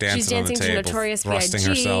like dancing, she's dancing on the table, to Notorious thrusting B.I.G.,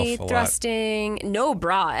 herself a lot. thrusting. No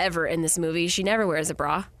bra ever in this movie. She never wears a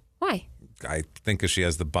bra. Why? I think 'cause she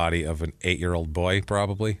has the body of an 8-year-old boy,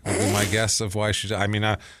 probably, would be my guess of why she... I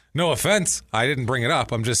mean, no offense. I didn't bring it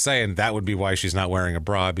up. I'm just saying that would be why she's not wearing a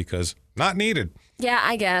bra, because not needed. Yeah,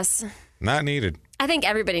 I guess. Not needed. I think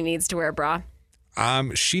everybody needs to wear a bra.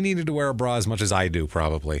 She needed to wear a bra as much as I do,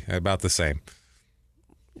 probably. About the same.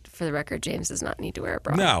 For the record, James does not need to wear a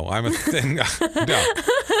bra. No, I'm a thing. No.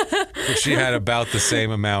 But she had about the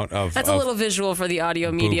same amount of... That's a little visual for the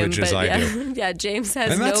audio medium, boobage but as I yeah. do. Yeah, James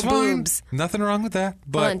has And no that's fine. boobs. Nothing wrong with that.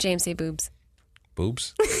 But Hold on, James, say boobs.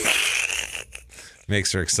 boobs?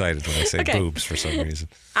 Makes her excited when I say Okay. boobs for some reason.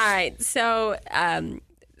 All right, so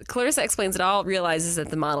Clarissa explains it all, realizes that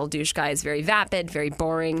the model douche guy is very vapid, very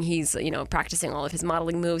boring. He's, practicing all of his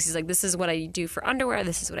modeling moves. He's like, this is what I do for underwear.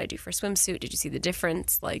 This is what I do for swimsuit. Did you see the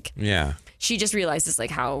difference? Like, Yeah. she just realizes, like,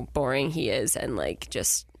 how boring he is and, like,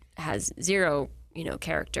 just has zero,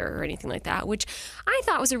 character or anything like that, which I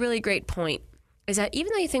thought was a really great point, is that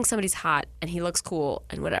even though you think somebody's hot and he looks cool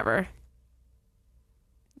and whatever,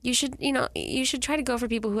 you should try to go for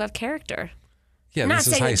people who have character. Yeah, I'm not this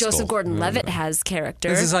is saying high that Joseph school. Gordon-Levitt has character.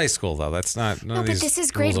 This is high school, though. That's not... None No, of but these this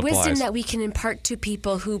is great rules wisdom applies. that we can impart to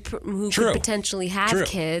people who could True. potentially have True.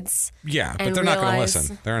 kids. Yeah, but and they're not going to realize-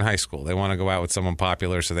 listen. They're in high school. They want to go out with someone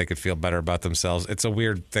popular so they could feel better about themselves. It's a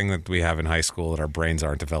weird thing that we have in high school that our brains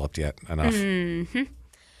aren't developed yet enough. Mm-hmm.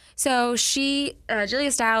 So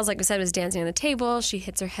Julia Stiles, like we said, was dancing on the table. She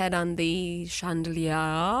hits her head on the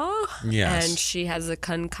chandelier. Yes. And she has a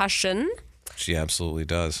concussion. She absolutely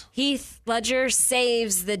does. Heath Ledger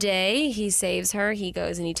saves the day. He saves her. He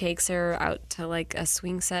goes and he takes her out to like a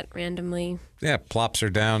swing set randomly. Yeah, plops her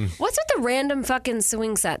down. What's with the random fucking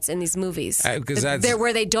swing sets in these movies? 'Cause that's- They're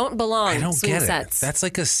where they don't belong. I don't swing get it. sets. That's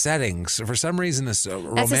like a setting. So for some reason, this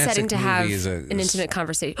romantic That's a setting to movie have is an intimate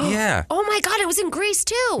conversation. Yeah. Oh my God, it was in Grease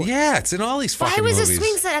too. Yeah, it's in all these Why fucking was movies. a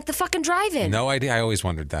swing set at the fucking drive-in? No idea. I always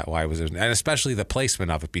wondered that. Why was it? And especially the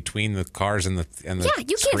placement of it between the cars and the Yeah, you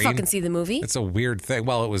can't screen. fucking see the movie. It's a weird thing.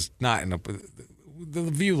 Well, it was not in a. The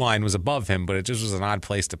view line was above him, but it just was an odd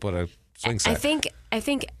place to put a swing set. I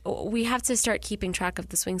think we have to start keeping track of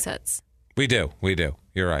the swing sets. We do.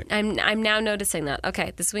 You're right. I'm now noticing that.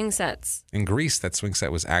 Okay, the swing sets. In Greece, that swing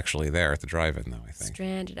set was actually there at the drive-in, though, I think.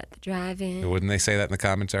 Stranded at the drive-in. Wouldn't they say that in the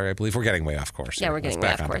commentary? I believe we're getting way off course. Yeah, here. we're getting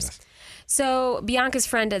Let's way back off onto course. this. So Bianca's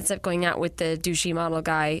friend ends up going out with the douchey model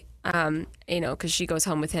guy, because she goes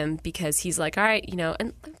home with him because he's like, all right,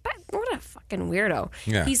 and what a fucking weirdo.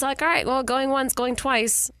 Yeah. He's like, all right, well, going once, going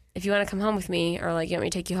twice. If you want to come home with me, or like you want me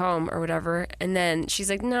to take you home or whatever. And then she's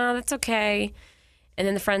like, no, that's okay. And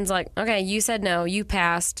then the friend's like, okay, you said no, you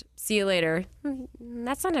passed. See you later.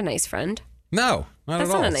 That's not a nice friend. No, not That's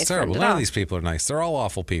at all. not a nice It's terrible. friend at None all. of these people are nice. They're all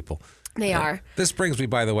awful people. They are. This brings me,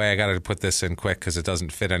 by the way, I got to put this in quick because it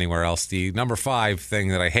doesn't fit anywhere else. The number 5 thing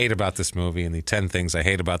that I hate about this movie and the 10 things I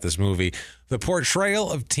hate about this movie, the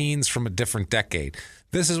portrayal of teens from a different decade.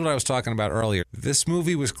 This is what I was talking about earlier. This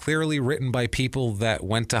movie was clearly written by people that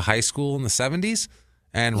went to high school in the 70s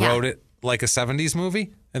and Yeah. wrote it like a 70s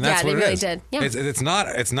movie. And that's Yeah, what they it really is. did. Yeah. It's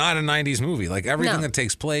not a 90s movie. Like everything No. that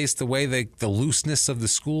takes place, the way the looseness of the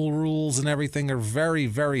school rules and everything are very,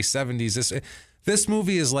 very 70s. This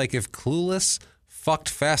movie is like if Clueless fucked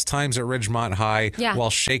Fast Times at Ridgemont High Yeah. while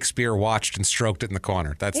Shakespeare watched and stroked it in the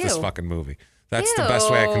corner. That's this Ew. fucking movie. That's the best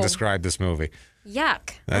way I can Ew. describe this movie. Yuck.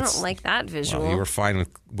 I That's- don't like that visual. Well, you were fine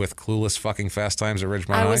with Clueless fucking Fast Times at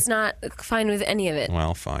Ridgemont I High? was not fine with any of it.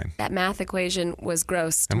 Well, fine. That math equation was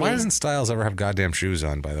gross to And me. why doesn't Styles ever have goddamn shoes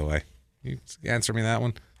on, by the way? You answer me that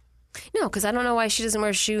one. No, because I don't know why she doesn't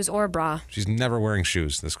wear shoes or a bra. She's never wearing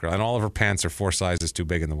shoes, this girl. And all of her pants are 4 sizes too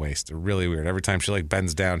big in the waist. They're really weird. Every time she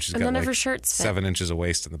bends down, she's And got none of like her shirts fit. 7 inches of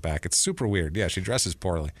waist in the back. It's super weird. Yeah, she dresses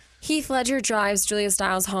poorly. Heath Ledger drives Julia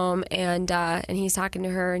Stiles home, and he's talking to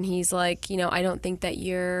her, and he's like, I don't think that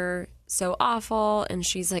you're so awful. And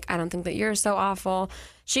she's like, I don't think that you're so awful.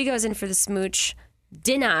 She goes in for the smooch,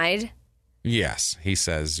 denied. Yes, he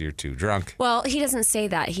says you're too drunk. Well, he doesn't say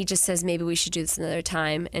that. He just says maybe we should do this another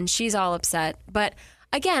time. And she's all upset. But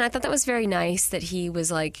again, I thought that was very nice that he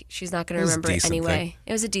was like, she's not going to remember it anyway. Thing.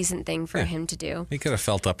 It was a decent thing for him to do. He could have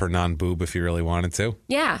felt up her non-boob if he really wanted to.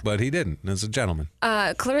 Yeah. But he didn't. As a gentleman.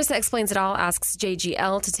 Clarissa Explains It All asks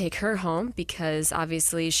JGL to take her home because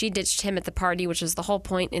obviously she ditched him at the party, which is the whole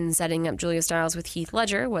point in setting up Julia Stiles with Heath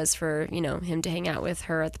Ledger, was for, him to hang out with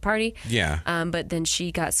her at the party. Yeah. But then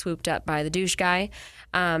she got swooped up by the douche guy.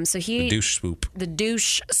 The douche swoop. The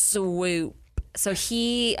douche swoop. So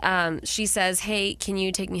she says, hey, can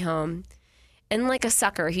you take me home? And like a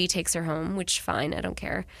sucker, he takes her home, which fine, I don't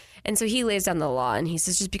care. And so he lays down the law and he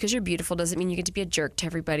says, just because you're beautiful doesn't mean you get to be a jerk to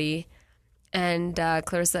everybody. And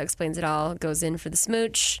Clarissa Explains It All, goes in for the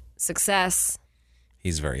smooch, success.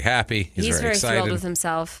 He's very happy. He's very excited. Thrilled with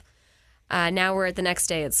himself. Now we're at the next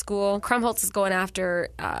day at school. Krumholtz is going after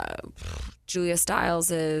Julia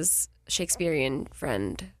Stiles' Shakespearean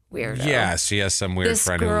friend weirdo. Yeah, she has some weird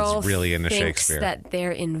friend who's really into Shakespeare. That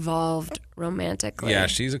they're involved romantically. Yeah,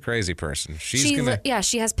 she's a crazy person. She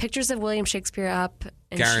has pictures of William Shakespeare up.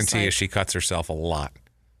 And guarantee she cuts herself a lot.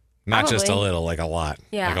 Not just a little, like a lot.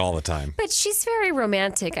 Yeah. Like all the time. But she's very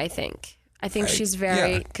romantic, I think. I think she's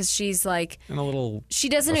very, because she's like, and a little she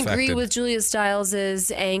doesn't agree with Julia Stiles'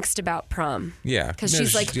 angst about prom. Yeah. Because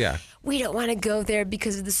she's like, we don't want to go there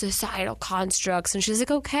because of the societal constructs. And she's like,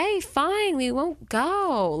 okay, fine, we won't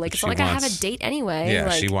go. Like, it's not like I have a date anyway. Yeah,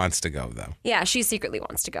 like, she wants to go, though. Yeah, she secretly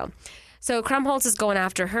wants to go. So Krumholtz is going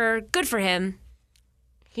after her. Good for him.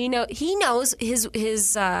 He knows his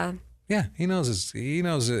yeah, he knows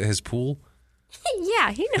his pool.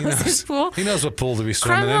 Yeah, he knows his pool. He knows what pool to be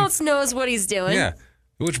swimming in. Krumholtz knows what he's doing. Yeah.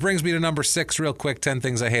 Which brings me to number 6 real quick. 10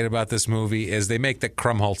 things I hate about this movie is they make the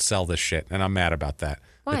Krumholtz sell this shit, and I'm mad about that.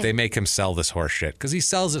 Why? That they make him sell this horse shit. Because he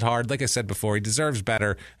sells it hard. Like I said before, he deserves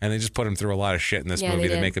better, and they just put him through a lot of shit in this movie.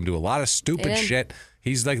 They make him do a lot of stupid shit.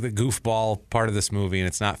 He's like the goofball part of this movie, and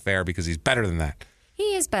it's not fair because he's better than that.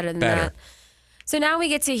 He is better than that. So now we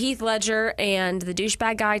get to Heath Ledger and the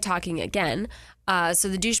douchebag guy talking again. So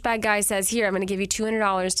the douchebag guy says, here, I'm going to give you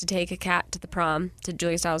 $200 to take a cat to the prom, to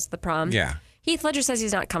Julia Stiles to the prom. Yeah. Heath Ledger says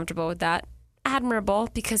he's not comfortable with that. Admirable,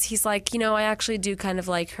 because he's like, I actually do kind of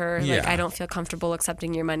like her. Yeah. Like, I don't feel comfortable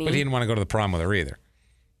accepting your money. But he didn't want to go to the prom with her either.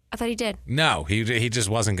 I thought he did. No, he just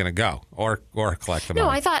wasn't going to go or collect the money. No,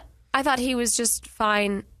 I thought he was just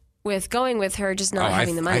fine with going with her, just not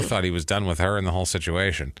having the money. I thought he was done with her and the whole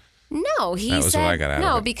situation. No, he that was said what I got out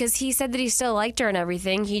of it. Because he said that he still liked her and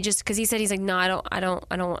everything. Because he said he's like, no,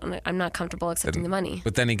 I'm not comfortable accepting the money.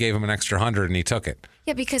 But then he gave him an extra $100 and he took it.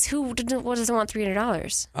 Yeah, because who doesn't want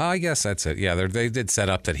 $300? I guess that's it. Yeah, they did set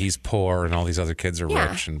up that he's poor and all these other kids are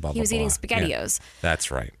rich and blah blah blah. He was eating SpaghettiOs. Yeah, that's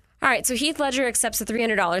right. All right, so Heath Ledger accepts the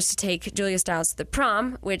 $300 to take Julia Stiles to the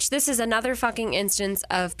prom, which this is another fucking instance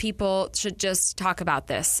of people should just talk about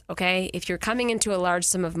this, okay? If you're coming into a large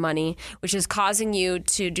sum of money, which is causing you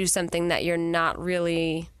to do something that you're not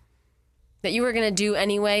really, that you were going to do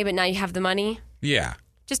anyway, but now you have the money. Yeah.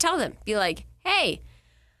 Just tell them. Be like, hey,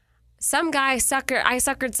 I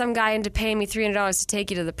suckered some guy into paying me $300 to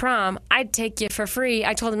take you to the prom. I'd take you for free.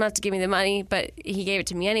 I told him not to give me the money, but he gave it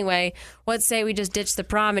to me anyway. Let's say we just ditch the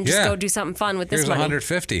prom and just go do something fun with this money. Here's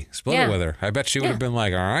 $150. Split it with her. I bet she would have been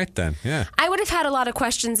like, all right then. Yeah. I would have had a lot of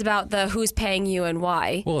questions about the who's paying you and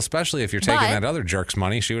why. Well, especially if you're taking that other jerk's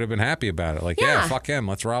money, she would have been happy about it. Like, fuck him.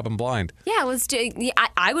 Let's rob him blind. Yeah, let's do.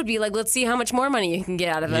 I would be like, let's see how much more money you can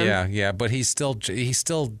get out of him. Yeah. But he's still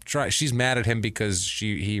she's mad at him because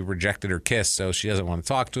he rejected her kiss, so she doesn't want to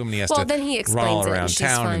talk to him. And he has to then he run all explains around it,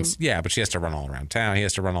 town. fine. But she has to run all around town. He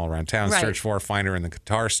has to run all around town, Right. search for her, find her in the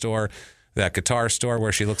guitar store. That guitar store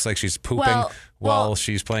where she looks like she's pooping while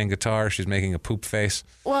she's playing guitar. She's making a poop face.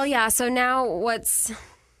 Well, yeah. So now what's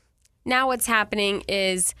happening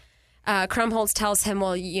is Krumholtz tells him,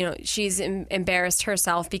 well, she's embarrassed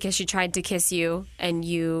herself because she tried to kiss you and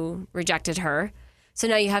you rejected her. So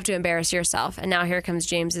now you have to embarrass yourself. And now here comes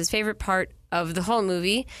James's favorite part of the whole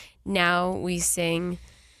movie. Now we sing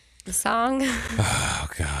the song. Oh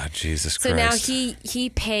God, Jesus Christ! So now he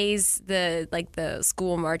pays the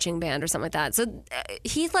school marching band or something like that. So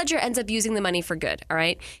Heath Ledger ends up using the money for good. All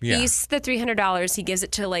right, yeah. He uses the $300. He gives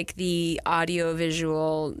it to like the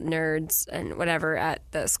audio-visual nerds and whatever at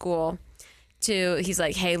the school. He's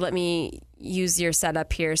like, hey, let me use your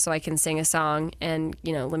setup here so I can sing a song, and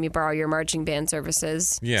let me borrow your marching band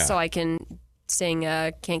services, so I can sing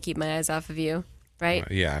 "Can't Keep My Eyes Off of You." Right?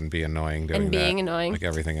 Yeah, and be annoying doing that. Annoying. Like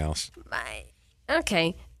everything else.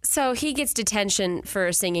 Okay. So he gets detention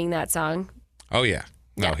for singing that song. Oh, yeah.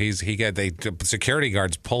 No, security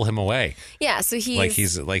guards pull him away. Yeah, so he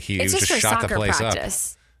just for shot the place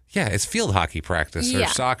practice. up. Yeah, it's field hockey practice or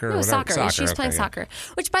soccer or whatever. Soccer. She's playing soccer.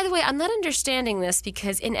 Which, by the way, I'm not understanding this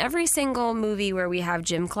because in every single movie where we have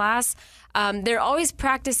gym class, they're always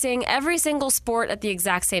practicing every single sport at the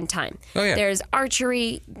exact same time. Oh, yeah. There's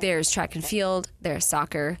archery, there's track and field, there's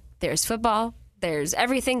soccer, there's football. There's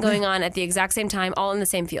everything going on at the exact same time, all in the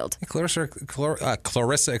same field.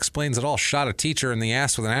 Clarissa explains it all. Shot a teacher in the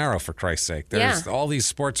ass with an arrow, for Christ's sake. All these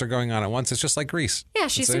sports are going on at once. It's just like Grease. Yeah,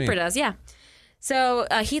 she super does, yeah. So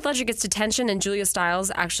Heath Ledger gets detention, and Julia Stiles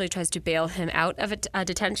actually tries to bail him out of a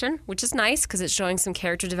detention, which is nice because it's showing some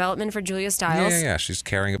character development for Julia Stiles. Yeah. She's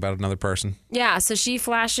caring about another person. Yeah, so she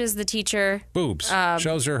flashes the teacher. Boobs.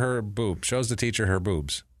 Shows her boobs. Shows the teacher her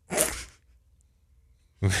boobs.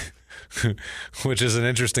 Which is an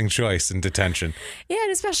interesting choice in detention. Yeah,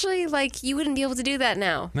 and especially, like, you wouldn't be able to do that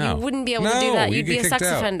now. No. You wouldn't be able to do that. You'd be a sex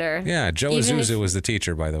out. offender. Yeah, Joe Azuzu was the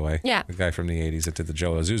teacher, by the way. Yeah. The guy from the 80s that did the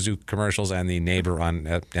Joe Azuzu commercials and the neighbor on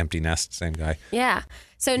Empty Nest, same guy. Yeah.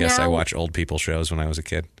 So yes, now, I watch old people shows when I was a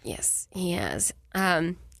kid. Yes, he has.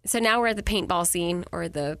 So now we're at the paintball scene, or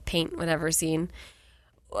the paint whatever scene,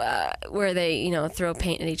 where they, throw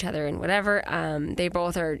paint at each other and whatever. They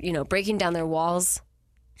both are, breaking down their walls.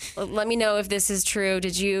 Let me know if this is true.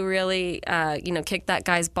 Did you really, kick that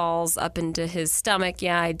guy's balls up into his stomach?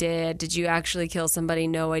 Yeah, I did. Did you actually kill somebody?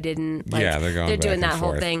 No, I didn't. Yeah, they're doing that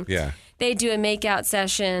whole forth. thing. Yeah. They do a makeout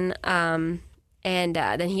session, and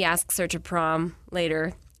then he asks her to prom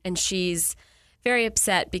later, and she's very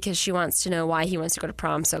upset because she wants to know why he wants to go to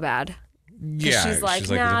prom so bad. Yeah. She's like,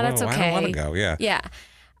 nah, that's okay. I don't want to go, yeah. Yeah.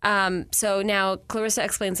 So now Clarissa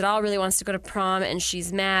explains it all, really wants to go to prom, and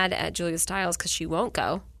she's mad at Julia Stiles because she won't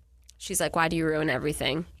go. She's like, why do you ruin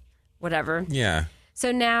everything? Whatever. Yeah.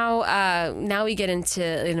 So now we get into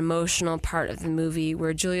an emotional part of the movie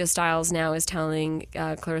where Julia Stiles now is telling,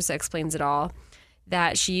 Clarissa explains it all,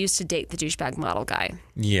 that she used to date the douchebag model guy.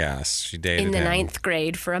 Yes, she dated him. In the 9th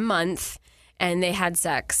grade for a month, and they had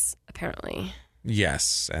sex, apparently.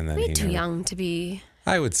 Yes. And then Way too young to be...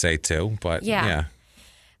 I would say too, but yeah.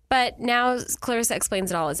 But now Clarissa explains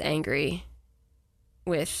it all as angry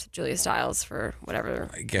with Julia Stiles for whatever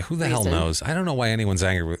Yeah, who the reason. hell knows? I don't know why anyone's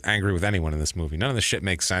angry with anyone in this movie. None of the shit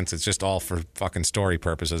makes sense. It's just all for fucking story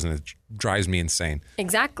purposes, and it drives me insane.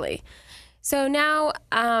 Exactly. So now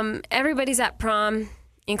everybody's at prom,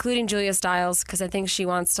 including Julia Stiles, because I think she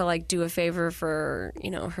wants to do a favor for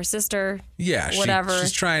her sister. Yeah, whatever.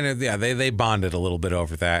 She's trying to. Yeah, they bonded a little bit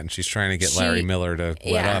over that, and she's trying to get Larry Miller to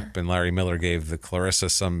let up. And Larry Miller gave the Clarissa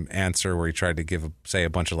some answer where he tried to say a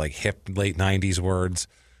bunch of hip late '90s words.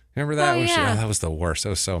 Remember that? That was the worst. That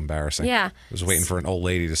was so embarrassing. Yeah. I was waiting for an old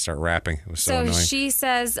lady to start rapping. It was so annoying. So she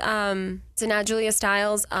says, so now Julia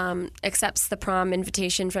Stiles accepts the prom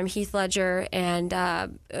invitation from Heath Ledger, and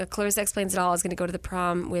Clarissa explains it all, is going to go to the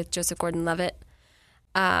prom with Joseph Gordon-Levitt.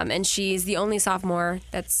 And she's the only sophomore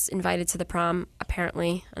that's invited to the prom,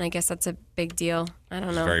 apparently. And I guess that's a big deal. I don't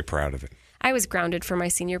know. She's very proud of it. I was grounded for my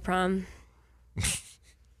senior prom.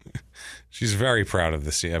 She's very proud of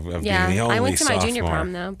this. Of being the only I went to my sophomore. junior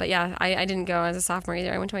prom, though. But yeah, I didn't go as a sophomore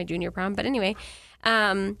either. I went to my junior prom. But anyway,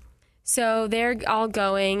 so they're all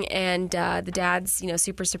going, and the dad's,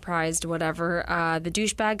 super surprised, whatever. The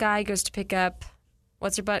douchebag guy goes to pick up,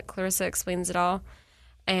 what's her butt? Clarissa explains it all.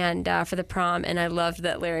 And for the prom, and I loved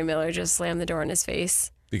that Larry Miller just slammed the door in his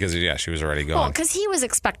face. Because, she was already gone. Well, because he was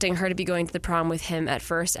expecting her to be going to the prom with him at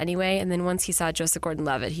first anyway, and then once he saw Joseph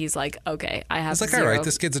Gordon-Levitt, he's like, okay, I have It's like, zero. all right,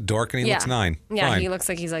 this kid's a dork, and he looks 9. Yeah, Fine. he looks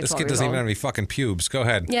like he's like 12 This kid years doesn't even old. have any fucking pubes. Go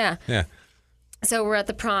ahead. Yeah. Yeah. So we're at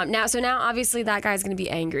the prom. Now obviously that guy's going to be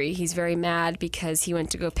angry. He's very mad because he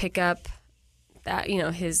went to go pick up that,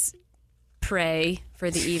 his prey for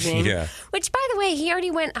the evening. Yeah. Which, by the way, he already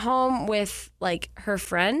went home with, her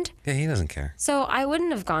friend. Yeah, he doesn't care. So I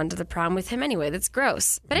wouldn't have gone to the prom with him anyway. That's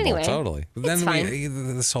gross. But anyway. Well, totally. But it's fine.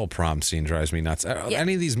 This whole prom scene drives me nuts.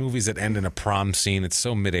 Any of these movies that end in a prom scene, it's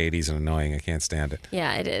so mid-'80s and annoying. I can't stand it.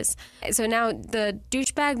 Yeah, it is. So now the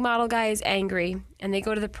douchebag model guy is angry, and they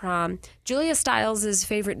go to the prom. Julia Stiles'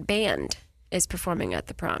 favorite band is performing at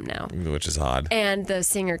the prom now. Which is odd. And the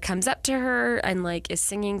singer comes up to her and is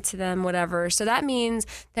singing to them, whatever. So that means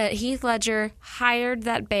that Heath Ledger hired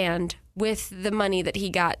that band with the money that he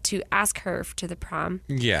got to ask her to the prom.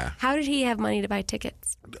 Yeah. How did he have money to buy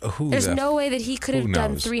tickets? There's no way that he could have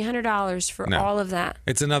done $300 for all of that.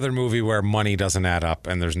 It's another movie where money doesn't add up,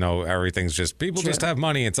 and everything's just, people just have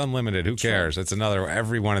money. It's unlimited. Who cares? It's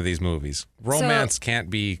every one of these movies. Romance can't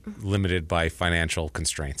be limited by financial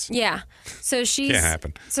constraints. Yeah. So she's Can't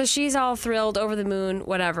happen. So she's all thrilled, over the moon,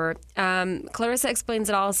 whatever. Clarissa explains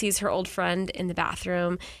it all, sees her old friend in the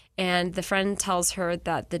bathroom, and the friend tells her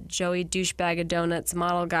that the Joey douchebag of donuts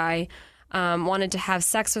model guy wanted to have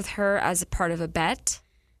sex with her as a part of a bet.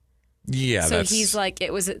 Yeah, so she's like,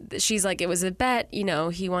 it was a bet, you know,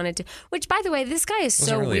 he wanted to, which by the way, this guy is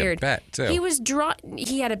so really weird. A bet, too.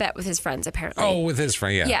 He had a bet with his friends, apparently. Oh, with his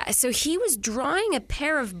friend, yeah. Yeah, so he was drawing a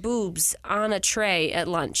pair of boobs on a tray at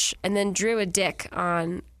lunch and then drew a dick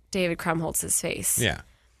on David Krumholtz's face. Yeah.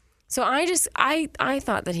 So I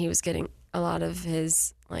thought that he was getting a lot of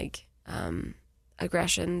his, like,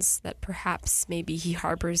 aggressions, that perhaps maybe he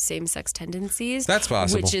harbors same-sex tendencies. That's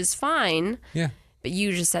possible. Which is fine. Yeah. But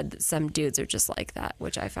you just said that some dudes are just like that,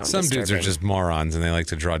 which I found Some disturbing. dudes are just morons and they like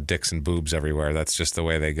to draw dicks and boobs everywhere. That's just the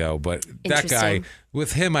way they go. But that guy,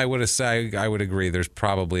 with him, I would agree. There's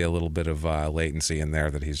probably a little bit of latency in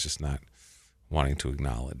there that he's just not wanting to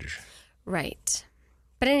acknowledge. Right.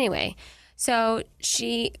 But anyway, so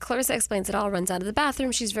Clarissa explains it all, runs out of the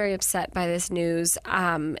bathroom. She's very upset by this news.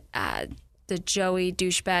 The Joey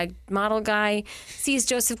douchebag model guy sees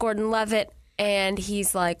Joseph Gordon-Levitt and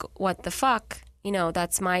he's like, what the fuck? You know,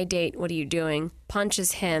 that's my date. What are you doing?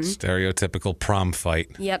 Punches him. Stereotypical prom fight.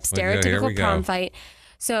 Yep, stereotypical prom fight.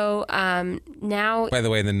 So now... By the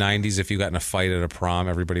way, in the 90s, if you got in a fight at a prom,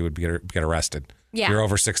 everybody would get arrested. Yeah. If you're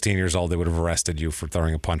over 16 years old, they would have arrested you for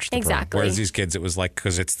throwing a punch at the prom. Exactly. Whereas these kids, it was like,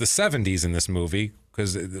 because it's the 70s in this movie,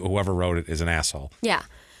 because whoever wrote it is an asshole. Yeah.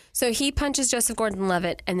 So he punches Joseph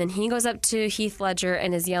Gordon-Levitt, and then he goes up to Heath Ledger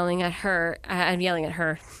and is yelling at her.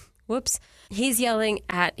 Whoops. He's yelling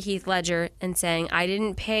at Heath Ledger and saying, I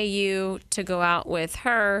didn't pay you to go out with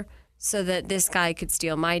her so that this guy could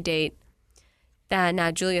steal my date.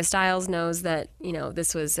 Now Julia Stiles knows that, you know,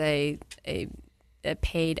 this was a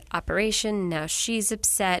paid operation. Now she's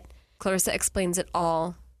upset. Clarissa explains it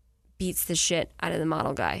all, beats the shit out of the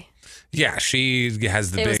model guy. Yeah, she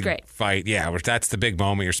has the big fight. Yeah, that's the big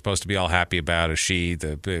moment you're supposed to be all happy about.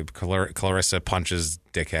 Clarissa punches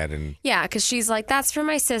dickhead and yeah, because she's like, that's for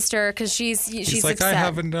my sister. Because she's like, upset. I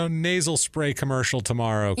have a nasal spray commercial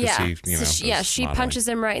tomorrow. Yeah, she punches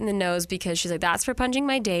him right in the nose because she's like, that's for punching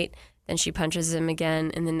my date. Then she punches him again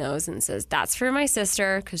in the nose and says, that's for my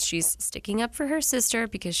sister, because she's sticking up for her sister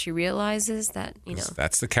because she realizes that, you know.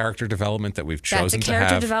 That's the character development that we've chosen to have. That's the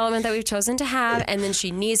character development that we've chosen to have. And then she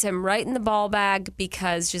knees him right in the ball bag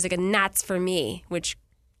because she's like, and that's for me, which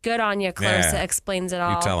good on you, Clarissa explains it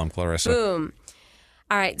all. You tell him, Clarissa. Boom.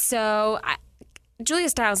 All right, so Julia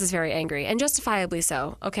Stiles is very angry, and justifiably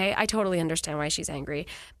so, okay? I totally understand why she's angry.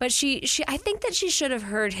 But I think that she should have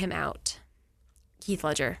heard him out, Heath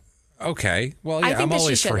Ledger. Okay. Well, yeah, I'm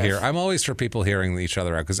always for people hearing each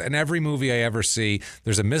other out, because in every movie I ever see,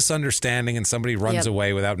 there's a misunderstanding and somebody runs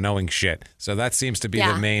away without knowing shit. So that seems to be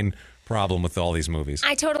the main problem with all these movies.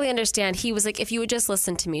 I totally understand. He was like, if you would just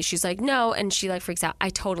listen to me. She's like, no. And she like freaks out. I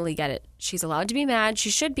totally get it. She's allowed to be mad. She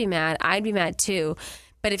should be mad. I'd be mad too.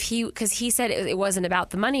 But because he said it wasn't about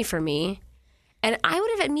the money for me. And I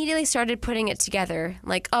would have immediately started putting it together.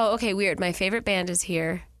 Like, oh, okay, weird. My favorite band is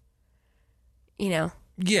here. You know.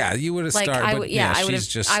 Yeah, you would have started. I would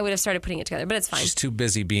have started putting it together, but it's fine. She's too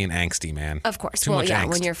busy being angsty, man. Of course. Too much angst.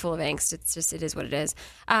 When you're full of angst, it is what it is.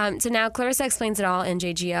 So now Clarissa explains it all, and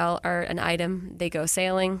JGL are an item. They go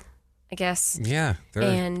sailing, I guess. Yeah,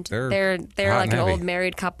 they're like an old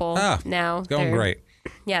married couple now. Going great.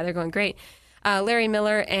 Yeah, they're going great. Larry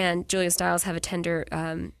Miller and Julia Stiles have a tender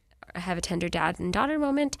dad and daughter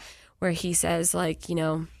moment where he says, like, you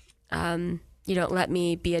know, you don't let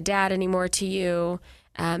me be a dad anymore to you.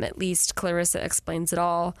 At least Clarissa explains it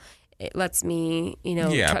all. It lets me, you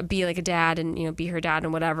know, be like a dad and, you know, be her dad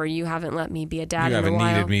and whatever. You haven't let me be a dad in a while.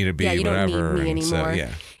 You haven't needed me to be you whatever. don't need me anymore. So,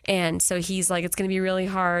 And so he's like, it's going to be really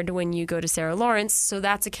hard when you go to Sarah Lawrence. So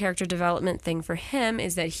that's a character development thing for him,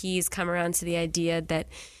 is that he's come around to the idea that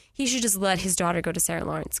he should just let his daughter go to Sarah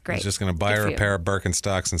Lawrence. Great. He's just going to buy her a pair of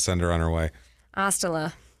Birkenstocks and send her on her way. Hasta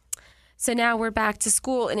la. So now we're back to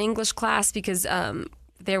school in English class because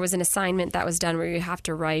there was an assignment that was done where you have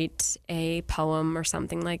to write a poem or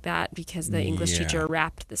something like that, because the English teacher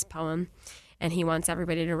wrapped this poem and he wants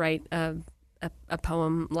everybody to write a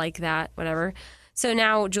poem like that, whatever. So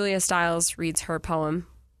now Julia Stiles reads her poem.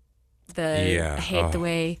 I hate the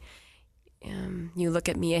way you look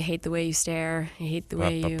at me. I hate the way you stare. I hate the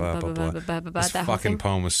way you blah, blah, blah, blah, blah, blah. This fucking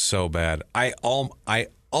poem was so bad. I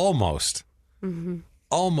almost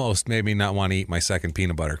made me not want to eat my second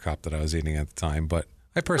peanut butter cup that I was eating at the time, but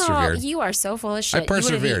I persevered. Oh, you are so full of shit. I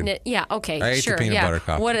persevered. You would have eaten it. Yeah, okay, I ate the peanut butter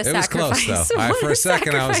cup. What a sacrifice. It was close, though. For a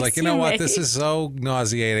second, I was like, you know what? made. This is so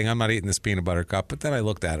nauseating. I'm not eating this peanut butter cup. But then I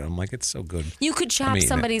looked at it. I'm like, it's so good. You could chop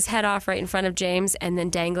somebody's head off right in front of James and then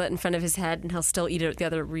dangle it in front of his head, and he'll still eat it with the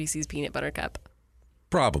other Reese's peanut butter cup.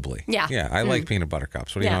 Probably. Yeah. Yeah, I like peanut butter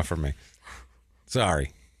cups. What do you want from me?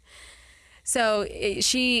 Sorry. So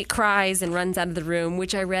she cries and runs out of the room,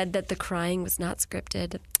 which I read that the crying was not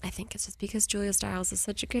scripted. I think it's just because Julia Stiles is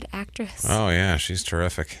such a good actress. Oh, yeah, she's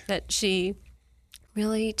terrific. That she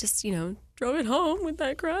really just, drove it home with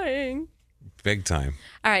that crying. Big time.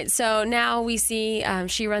 All right, so now we see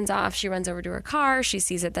she runs off. She runs over to her car. She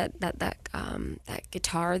sees that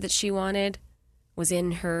guitar that she wanted was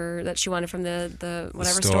in her, that she wanted from the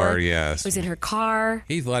whatever store. Yes. Was in her car.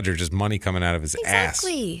 Heath Ledger, just money coming out of his ass.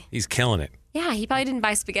 He's killing it. Yeah, he probably didn't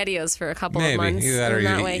buy SpaghettiOs for a couple Maybe. of months. Either that or and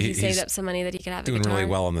that way he saved he's up some money that he could have a doing guitar. really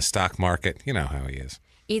well in the stock market. You know how he is.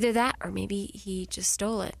 Either that or maybe he just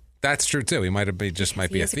stole it. That's true, too. He might be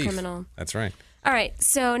a thief. Criminal. That's right. All right,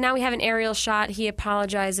 so now we have an aerial shot. He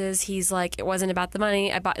apologizes. He's like, it wasn't about the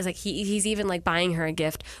money. He's even like buying her a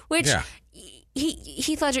gift, which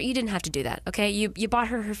Heath Ledger, you didn't have to do that, okay? You bought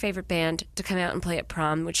her favorite band to come out and play at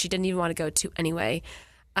prom, which she didn't even want to go to anyway.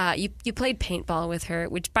 You played paintball with her,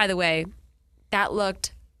 which, by the way, that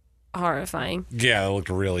looked horrifying. Yeah, it looked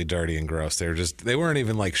really dirty and gross. They weren't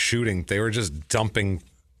even like shooting. They were just dumping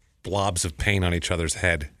blobs of paint on each other's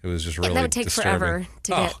head. It was just really that would take disturbing. forever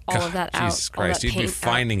to get all of that out. Jesus Christ, you'd be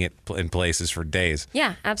finding it in places for days.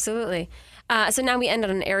 Yeah, absolutely. So now we end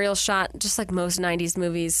on an aerial shot, just like most 90s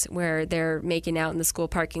movies where they're making out in the school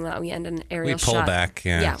parking lot. We end on an aerial shot. We pull back,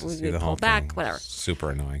 Yeah, see we the pull whole back, thing. whatever.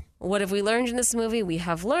 Super annoying. What have we learned in this movie? We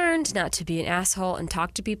have learned not to be an asshole and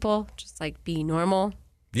talk to people, just like be normal.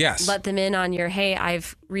 Yes. Let them in on your, hey,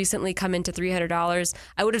 I've recently come into $300.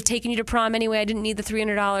 I would have taken you to prom anyway. I didn't need the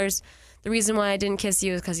 $300. The reason why I didn't kiss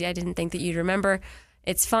you is because I didn't think that you'd remember.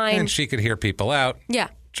 It's fine. And she could hear people out. Yeah.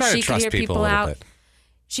 Try to trust people a little bit.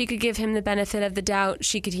 She could give him the benefit of the doubt.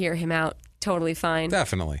 She could hear him out. Totally fine.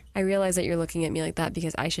 Definitely. I realize that you're looking at me like that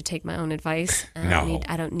because I should take my own advice.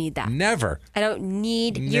 I don't need that. Never. I don't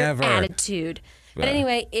need your attitude. But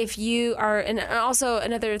anyway, if you are, and also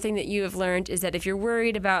another thing that you have learned is that if you're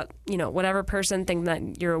worried about, whatever person thinking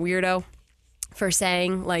that you're a weirdo for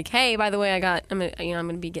saying like, hey, by the way, I'm going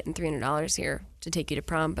to be getting $300 here to take you to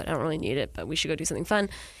prom, but I don't really need it, but we should go do something fun.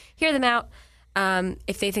 Hear them out.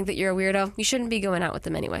 If they think that you're a weirdo, you shouldn't be going out with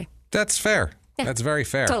them anyway. That's fair. Yeah. That's very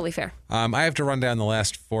fair. Totally fair. I have to run down the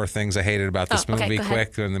last 4 things I hated about this movie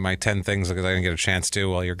quick, and then my 10 things because I didn't get a chance to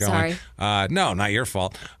while you're going. Sorry. No, not your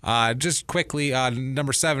fault. Just quickly,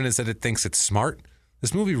 number 7 is that it thinks it's smart.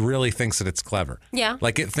 This movie really thinks that it's clever. Yeah.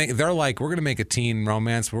 Like they're like, we're going to make a teen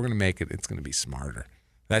romance, but we're going to make it's going to be smarter.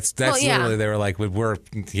 That's literally, they were like, we're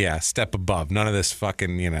step above. None of this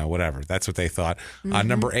fucking, whatever. That's what they thought. Mm-hmm.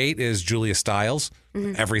 Number 8 is Julia Stiles.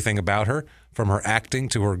 Mm-hmm. Everything about her, from her acting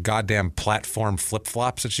to her goddamn platform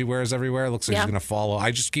flip-flops that she wears everywhere. Looks like she's going to fall.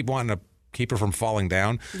 I just keep wanting to keep her from falling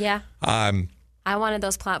down. Yeah. I wanted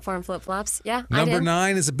those platform flip-flops. Yeah, Number I did.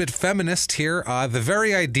 9 is a bit feminist here. The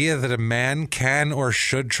very idea that a man can or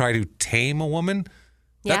should try to tame a woman,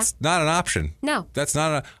 that's not an option. No. That's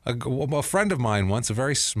not a friend of mine once, a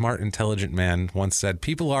very smart, intelligent man, once said,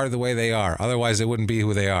 people are the way they are. Otherwise, they wouldn't be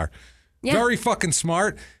who they are. Yeah. Very fucking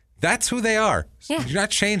smart. That's who they are. Yeah. You're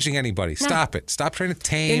not changing anybody. No. Stop it. Stop trying to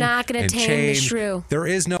tame. You're not going to tame the shrew. There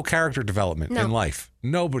is no character development in life.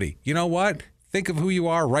 Nobody. You know what? Think of who you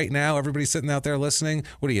are right now. Everybody sitting out there listening.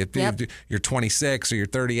 What are you? Yep. You're 26 or you're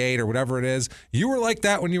 38 or whatever it is. You were like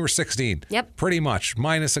that when you were 16. Yep. Pretty much.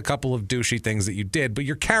 Minus a couple of douchey things that you did. But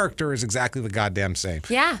your character is exactly the goddamn same.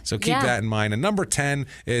 Yeah. So keep that in mind. And number 10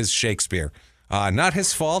 is Shakespeare. Not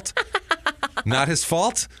his fault. Not his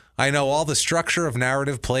fault. I know all the structure of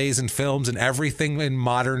narrative plays and films and everything in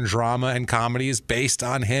modern drama and comedy is based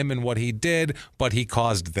on him and what he did, but he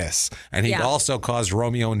caused this. And he also caused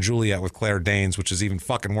Romeo and Juliet with Claire Danes, which is even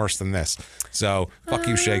fucking worse than this. So fuck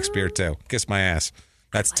you, Shakespeare, too. Kiss my ass.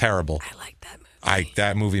 That's terrible. I like that movie.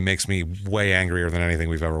 That movie makes me way angrier than anything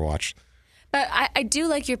we've ever watched. But I do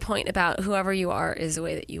like your point about whoever you are is the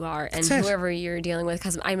way that you are, and whoever you're dealing with.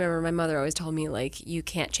 Because I remember my mother always told me, like, you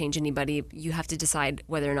can't change anybody. You have to decide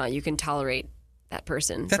whether or not you can tolerate that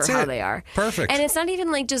person for how they are. Perfect. And it's not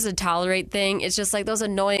even like just a tolerate thing. It's just like those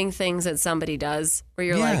annoying things that somebody does where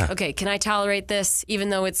you're like, okay, can I tolerate this? Even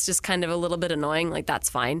though it's just kind of a little bit annoying, like that's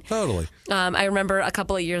fine. Totally. I remember a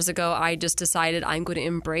couple of years ago, I just decided I'm going to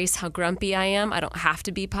embrace how grumpy I am. I don't have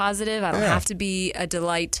to be positive. I don't have to be a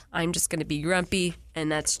delight. I'm just going to be grumpy,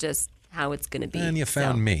 and that's just how it's going to be. And you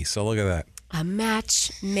found me, so look at that. A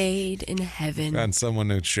match made in heaven. Found someone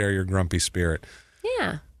who'd share your grumpy spirit.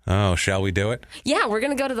 Yeah. Oh, shall we do it? Yeah, we're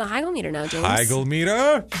going to go to the Heigl meter now, James. Heigl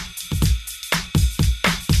meter.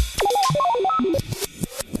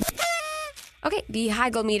 Okay, The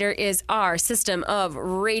Heigl meter is our system of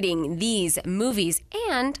rating these movies,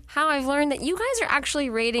 and how I've learned that you guys are actually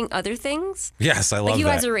rating other things. Yes, I love that. You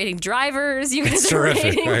guys are rating drivers. You guys It's are terrific.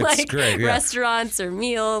 rating It's great, yeah. restaurants or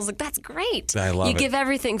meals. Like, that's great. I love You it. give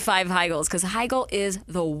everything 5 Heigls because Heigl is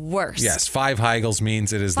the worst. Yes, 5 Heigls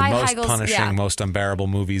means it is the 5 most Heigls, punishing, yeah. most unbearable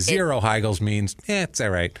movie. 0 Heigls means, it's all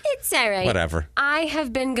right. It's all right. Whatever. I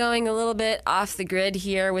have been going a little bit off the grid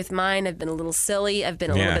here with mine. I've been a little silly. I've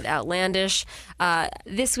been a little bit outlandish.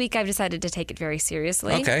 This week, I've decided to take it very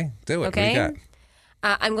seriously. Okay, do it. Okay. What do you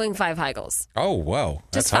got? I'm going 5 Heigls. Oh, whoa.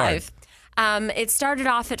 That's Just 5. hard. It started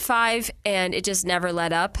off at 5, and it just never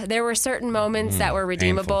let up. There were certain moments that were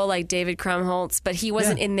redeemable, painful. like David Krumholtz, but he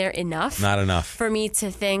wasn't in there enough. Not enough. For me to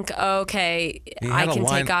think, okay, He I had a can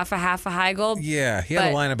line- take off a half a Heigl. Yeah, he had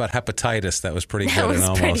But- a line about hepatitis that was pretty That good. was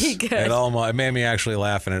and pretty good. It made me actually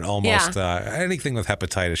laugh, and it almost anything with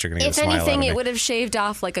hepatitis, you're going to get If a smile anything, out of it me. would have shaved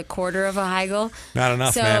off like a quarter of a Heigl. Not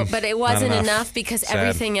enough, so, man. But it Not wasn't enough. enough because Sad.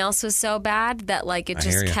 everything else was so bad that like it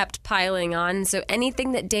hear just ya. kept piling on. So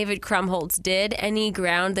anything that David Krumholtz did, any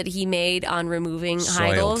ground that he made on removing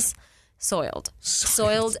Soiled. Heigls,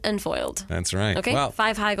 soiled and foiled. That's right. Okay, Well,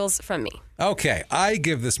 5 Heigls from me. okay. I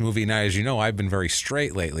give this movie, now, as you know, I've been very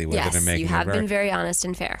straight lately with it Yes, and making you have it very... been very honest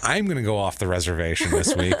and fair. I'm going to go off the reservation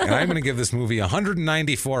this week, and I'm going to give this movie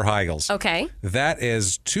 194 Heigls. Okay. That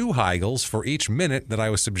is 2 Heigls for each minute that I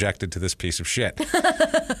was subjected to this piece of shit.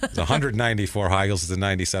 It's 194 Heigls. It's a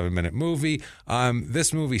 97-minute movie.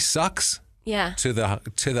 This movie sucks Yeah. to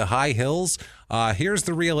the high hills. Here's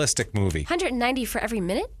the realistic movie. 190 for every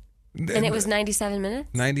minute? And it was 97 minutes?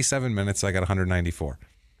 97 minutes. I got 194.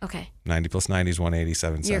 Okay. 90 plus 90 is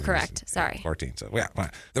 187. You're correct. Sorry. 14. So, yeah.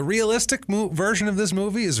 The realistic version of this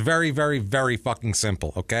movie is very, very, very fucking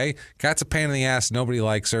simple, okay? Kat's a pain in the ass. Nobody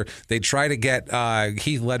likes her. They try to get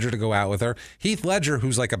Heath Ledger to go out with her. Heath Ledger,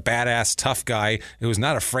 who's like a badass, tough guy, who's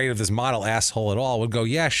not afraid of this model asshole at all, would go,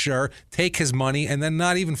 yeah, sure, take his money, and then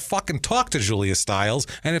not even fucking talk to Julia Stiles.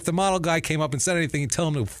 And if the model guy came up and said anything, he'd tell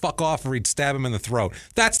him to fuck off or he'd stab him in the throat.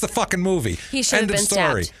 That's the fucking movie. He should have End of been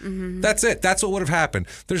story. stabbed. Mm-hmm. That's it. That's what would have happened.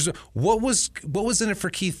 What was in it for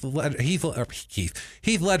Heath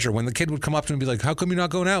Ledger when the kid would come up to him and be like, how come you're not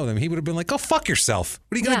going out with him? He would have been like, go fuck yourself.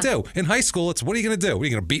 What are you going to do? In high school, it's what are you going to do? Are you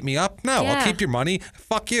going to beat me up? No, I'll keep your money.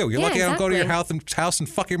 Fuck you. You're lucky I don't go to your house and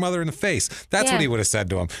fuck your mother in the face. That's what he would have said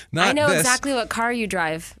to him. Not I know this. exactly what car you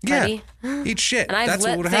drive, buddy. Yeah, eat shit. And I've That's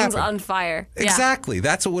what lit would things happen. on fire. Yeah. Exactly.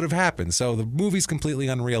 That's what would have happened. So the movie's completely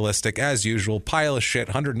unrealistic, as usual. Pile of shit,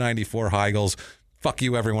 194 Heigls. Fuck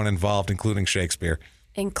you, everyone involved, including Shakespeare.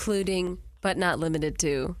 Including, but not limited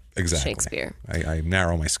to, Exactly. Shakespeare. I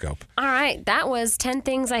narrow my scope. All right, that was 10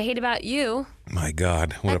 Things I Hate About You. My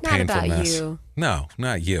God, what But a not painful about mess. you. No,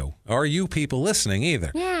 not you. Or you people listening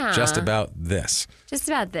either. Yeah. Just about this. Just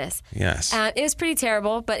about this. Yes. It was pretty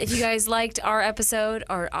terrible, but if you guys liked our episode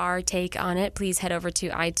or our take on it, please head over to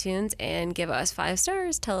iTunes and give us 5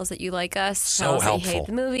 stars. Tell us that you like us. Tell us that you hate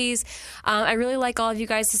the movies. I really like all of you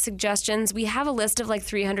guys' suggestions. We have a list of like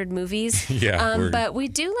 300 movies. Yeah, but we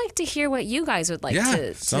do like to hear what you guys would like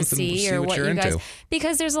to see or what you're you guys... into.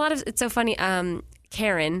 Because there's a lot of... It's so funny.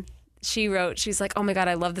 Karen... She wrote, she's like, oh my God,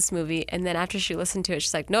 I love this movie. And then after she listened to it,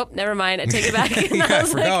 she's like, nope, never mind. I take it back. And I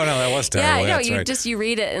was like, no, that was terrible. yeah, That's you right. you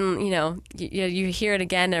read it and, you hear it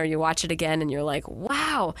again or you watch it again and you're like,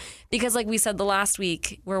 wow. Because like we said the last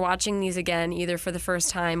week, we're watching these again, either for the first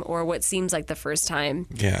time or what seems like the first time.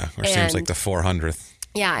 Yeah, or seems like the 400th.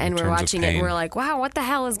 Yeah, and we're terms of watching it and pain. we're like, wow, what the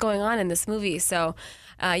hell is going on in this movie? So,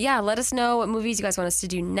 let us know what movies you guys want us to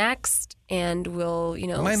do next. And we'll, We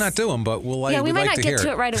might not do them, but we'd we like might not to get hear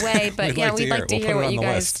to it right away, but we'd like to hear We'll put it what on you the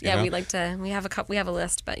guys. list, you know? We'd like to. We have a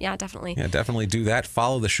list, but yeah, definitely. Yeah, definitely do that.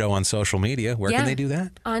 Follow the show on social media. Where can they do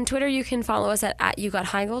that? On Twitter, you can follow us at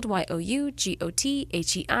YouGotHeigold,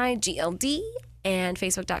 YouGotHeigold, and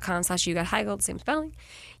Facebook.com/YouGotHeigold, same spelling.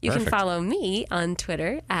 You Perfect. can follow me on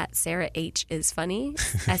Twitter at Sarah H is funny,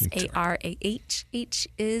 SARAH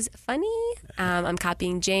is funny. I'm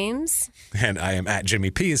copying James. And I am at Jimmy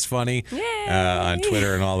P is funny Yay. On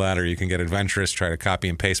Twitter and all that. Or you can get adventurous, try to copy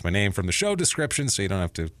and paste my name from the show description so you don't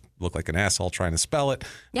have to look like an asshole trying to spell it.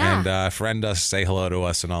 Yeah. And friend us, say hello to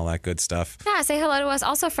us and all that good stuff. Yeah, say hello to us.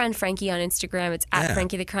 Also, friend Frankie on Instagram. It's at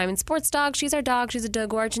Frankie the Crime and Sports Dog. She's our dog. She's a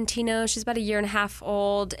Dogo Argentino. She's about 1.5 years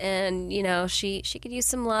old, and she could use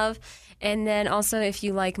some love. And then also, if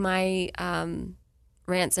you like my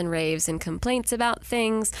rants and raves and complaints about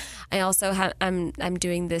things, I also have I'm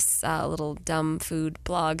doing this little dumb food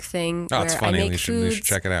blog thing. Oh, where it's funny. I make You foods. should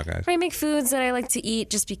check it out, guys. I make foods that I like to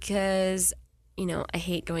eat just because. I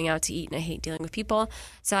hate going out to eat and I hate dealing with people.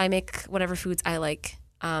 So I make whatever foods I like.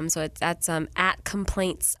 So that's at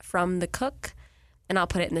Complaints from the Cook. And I'll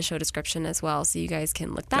put it in the show description as well, so you guys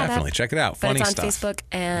can look that up. Definitely check it out. But Funny it's on stuff. Facebook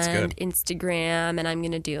and Instagram, and I'm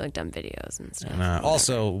going to do like dumb videos and stuff. And,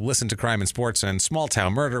 also, listen to Crime and Sports and Small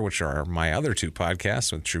Town Murder, which are my other 2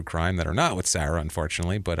 podcasts with true crime that are not with Sarah,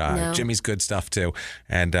 unfortunately. But No. Jimmy's good stuff, too.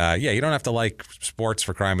 And, you don't have to like sports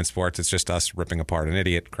for Crime and Sports. It's just us ripping apart an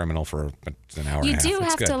idiot criminal for an hour and a half. You do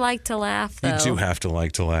It's have good. to like to laugh, though. You do have to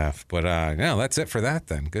like to laugh. But, that's it for that,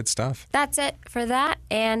 then. Good stuff. That's it for that.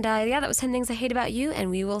 And, that was 10 Things I Hate About You,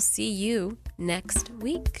 and we will see you next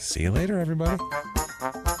week. See you later, everybody.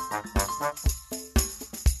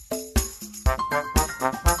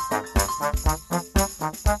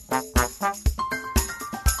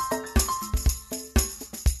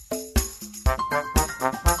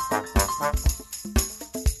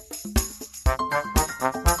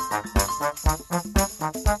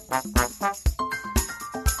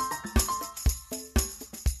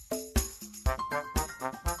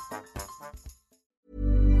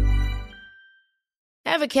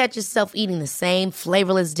 Ever catch yourself eating the same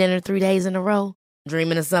flavorless dinner 3 days in a row?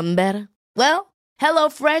 Dreaming of something better? Well,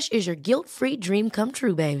 HelloFresh is your guilt-free dream come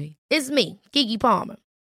true, baby. It's me, Keke Palmer.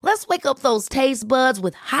 Let's wake up those taste buds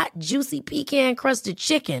with hot, juicy pecan-crusted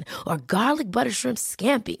chicken or garlic butter shrimp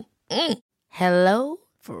scampi. Hello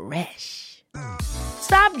Fresh.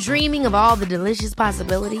 Stop dreaming of all the delicious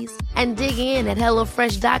possibilities and dig in at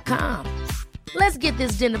HelloFresh.com. Let's get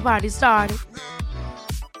this dinner party started.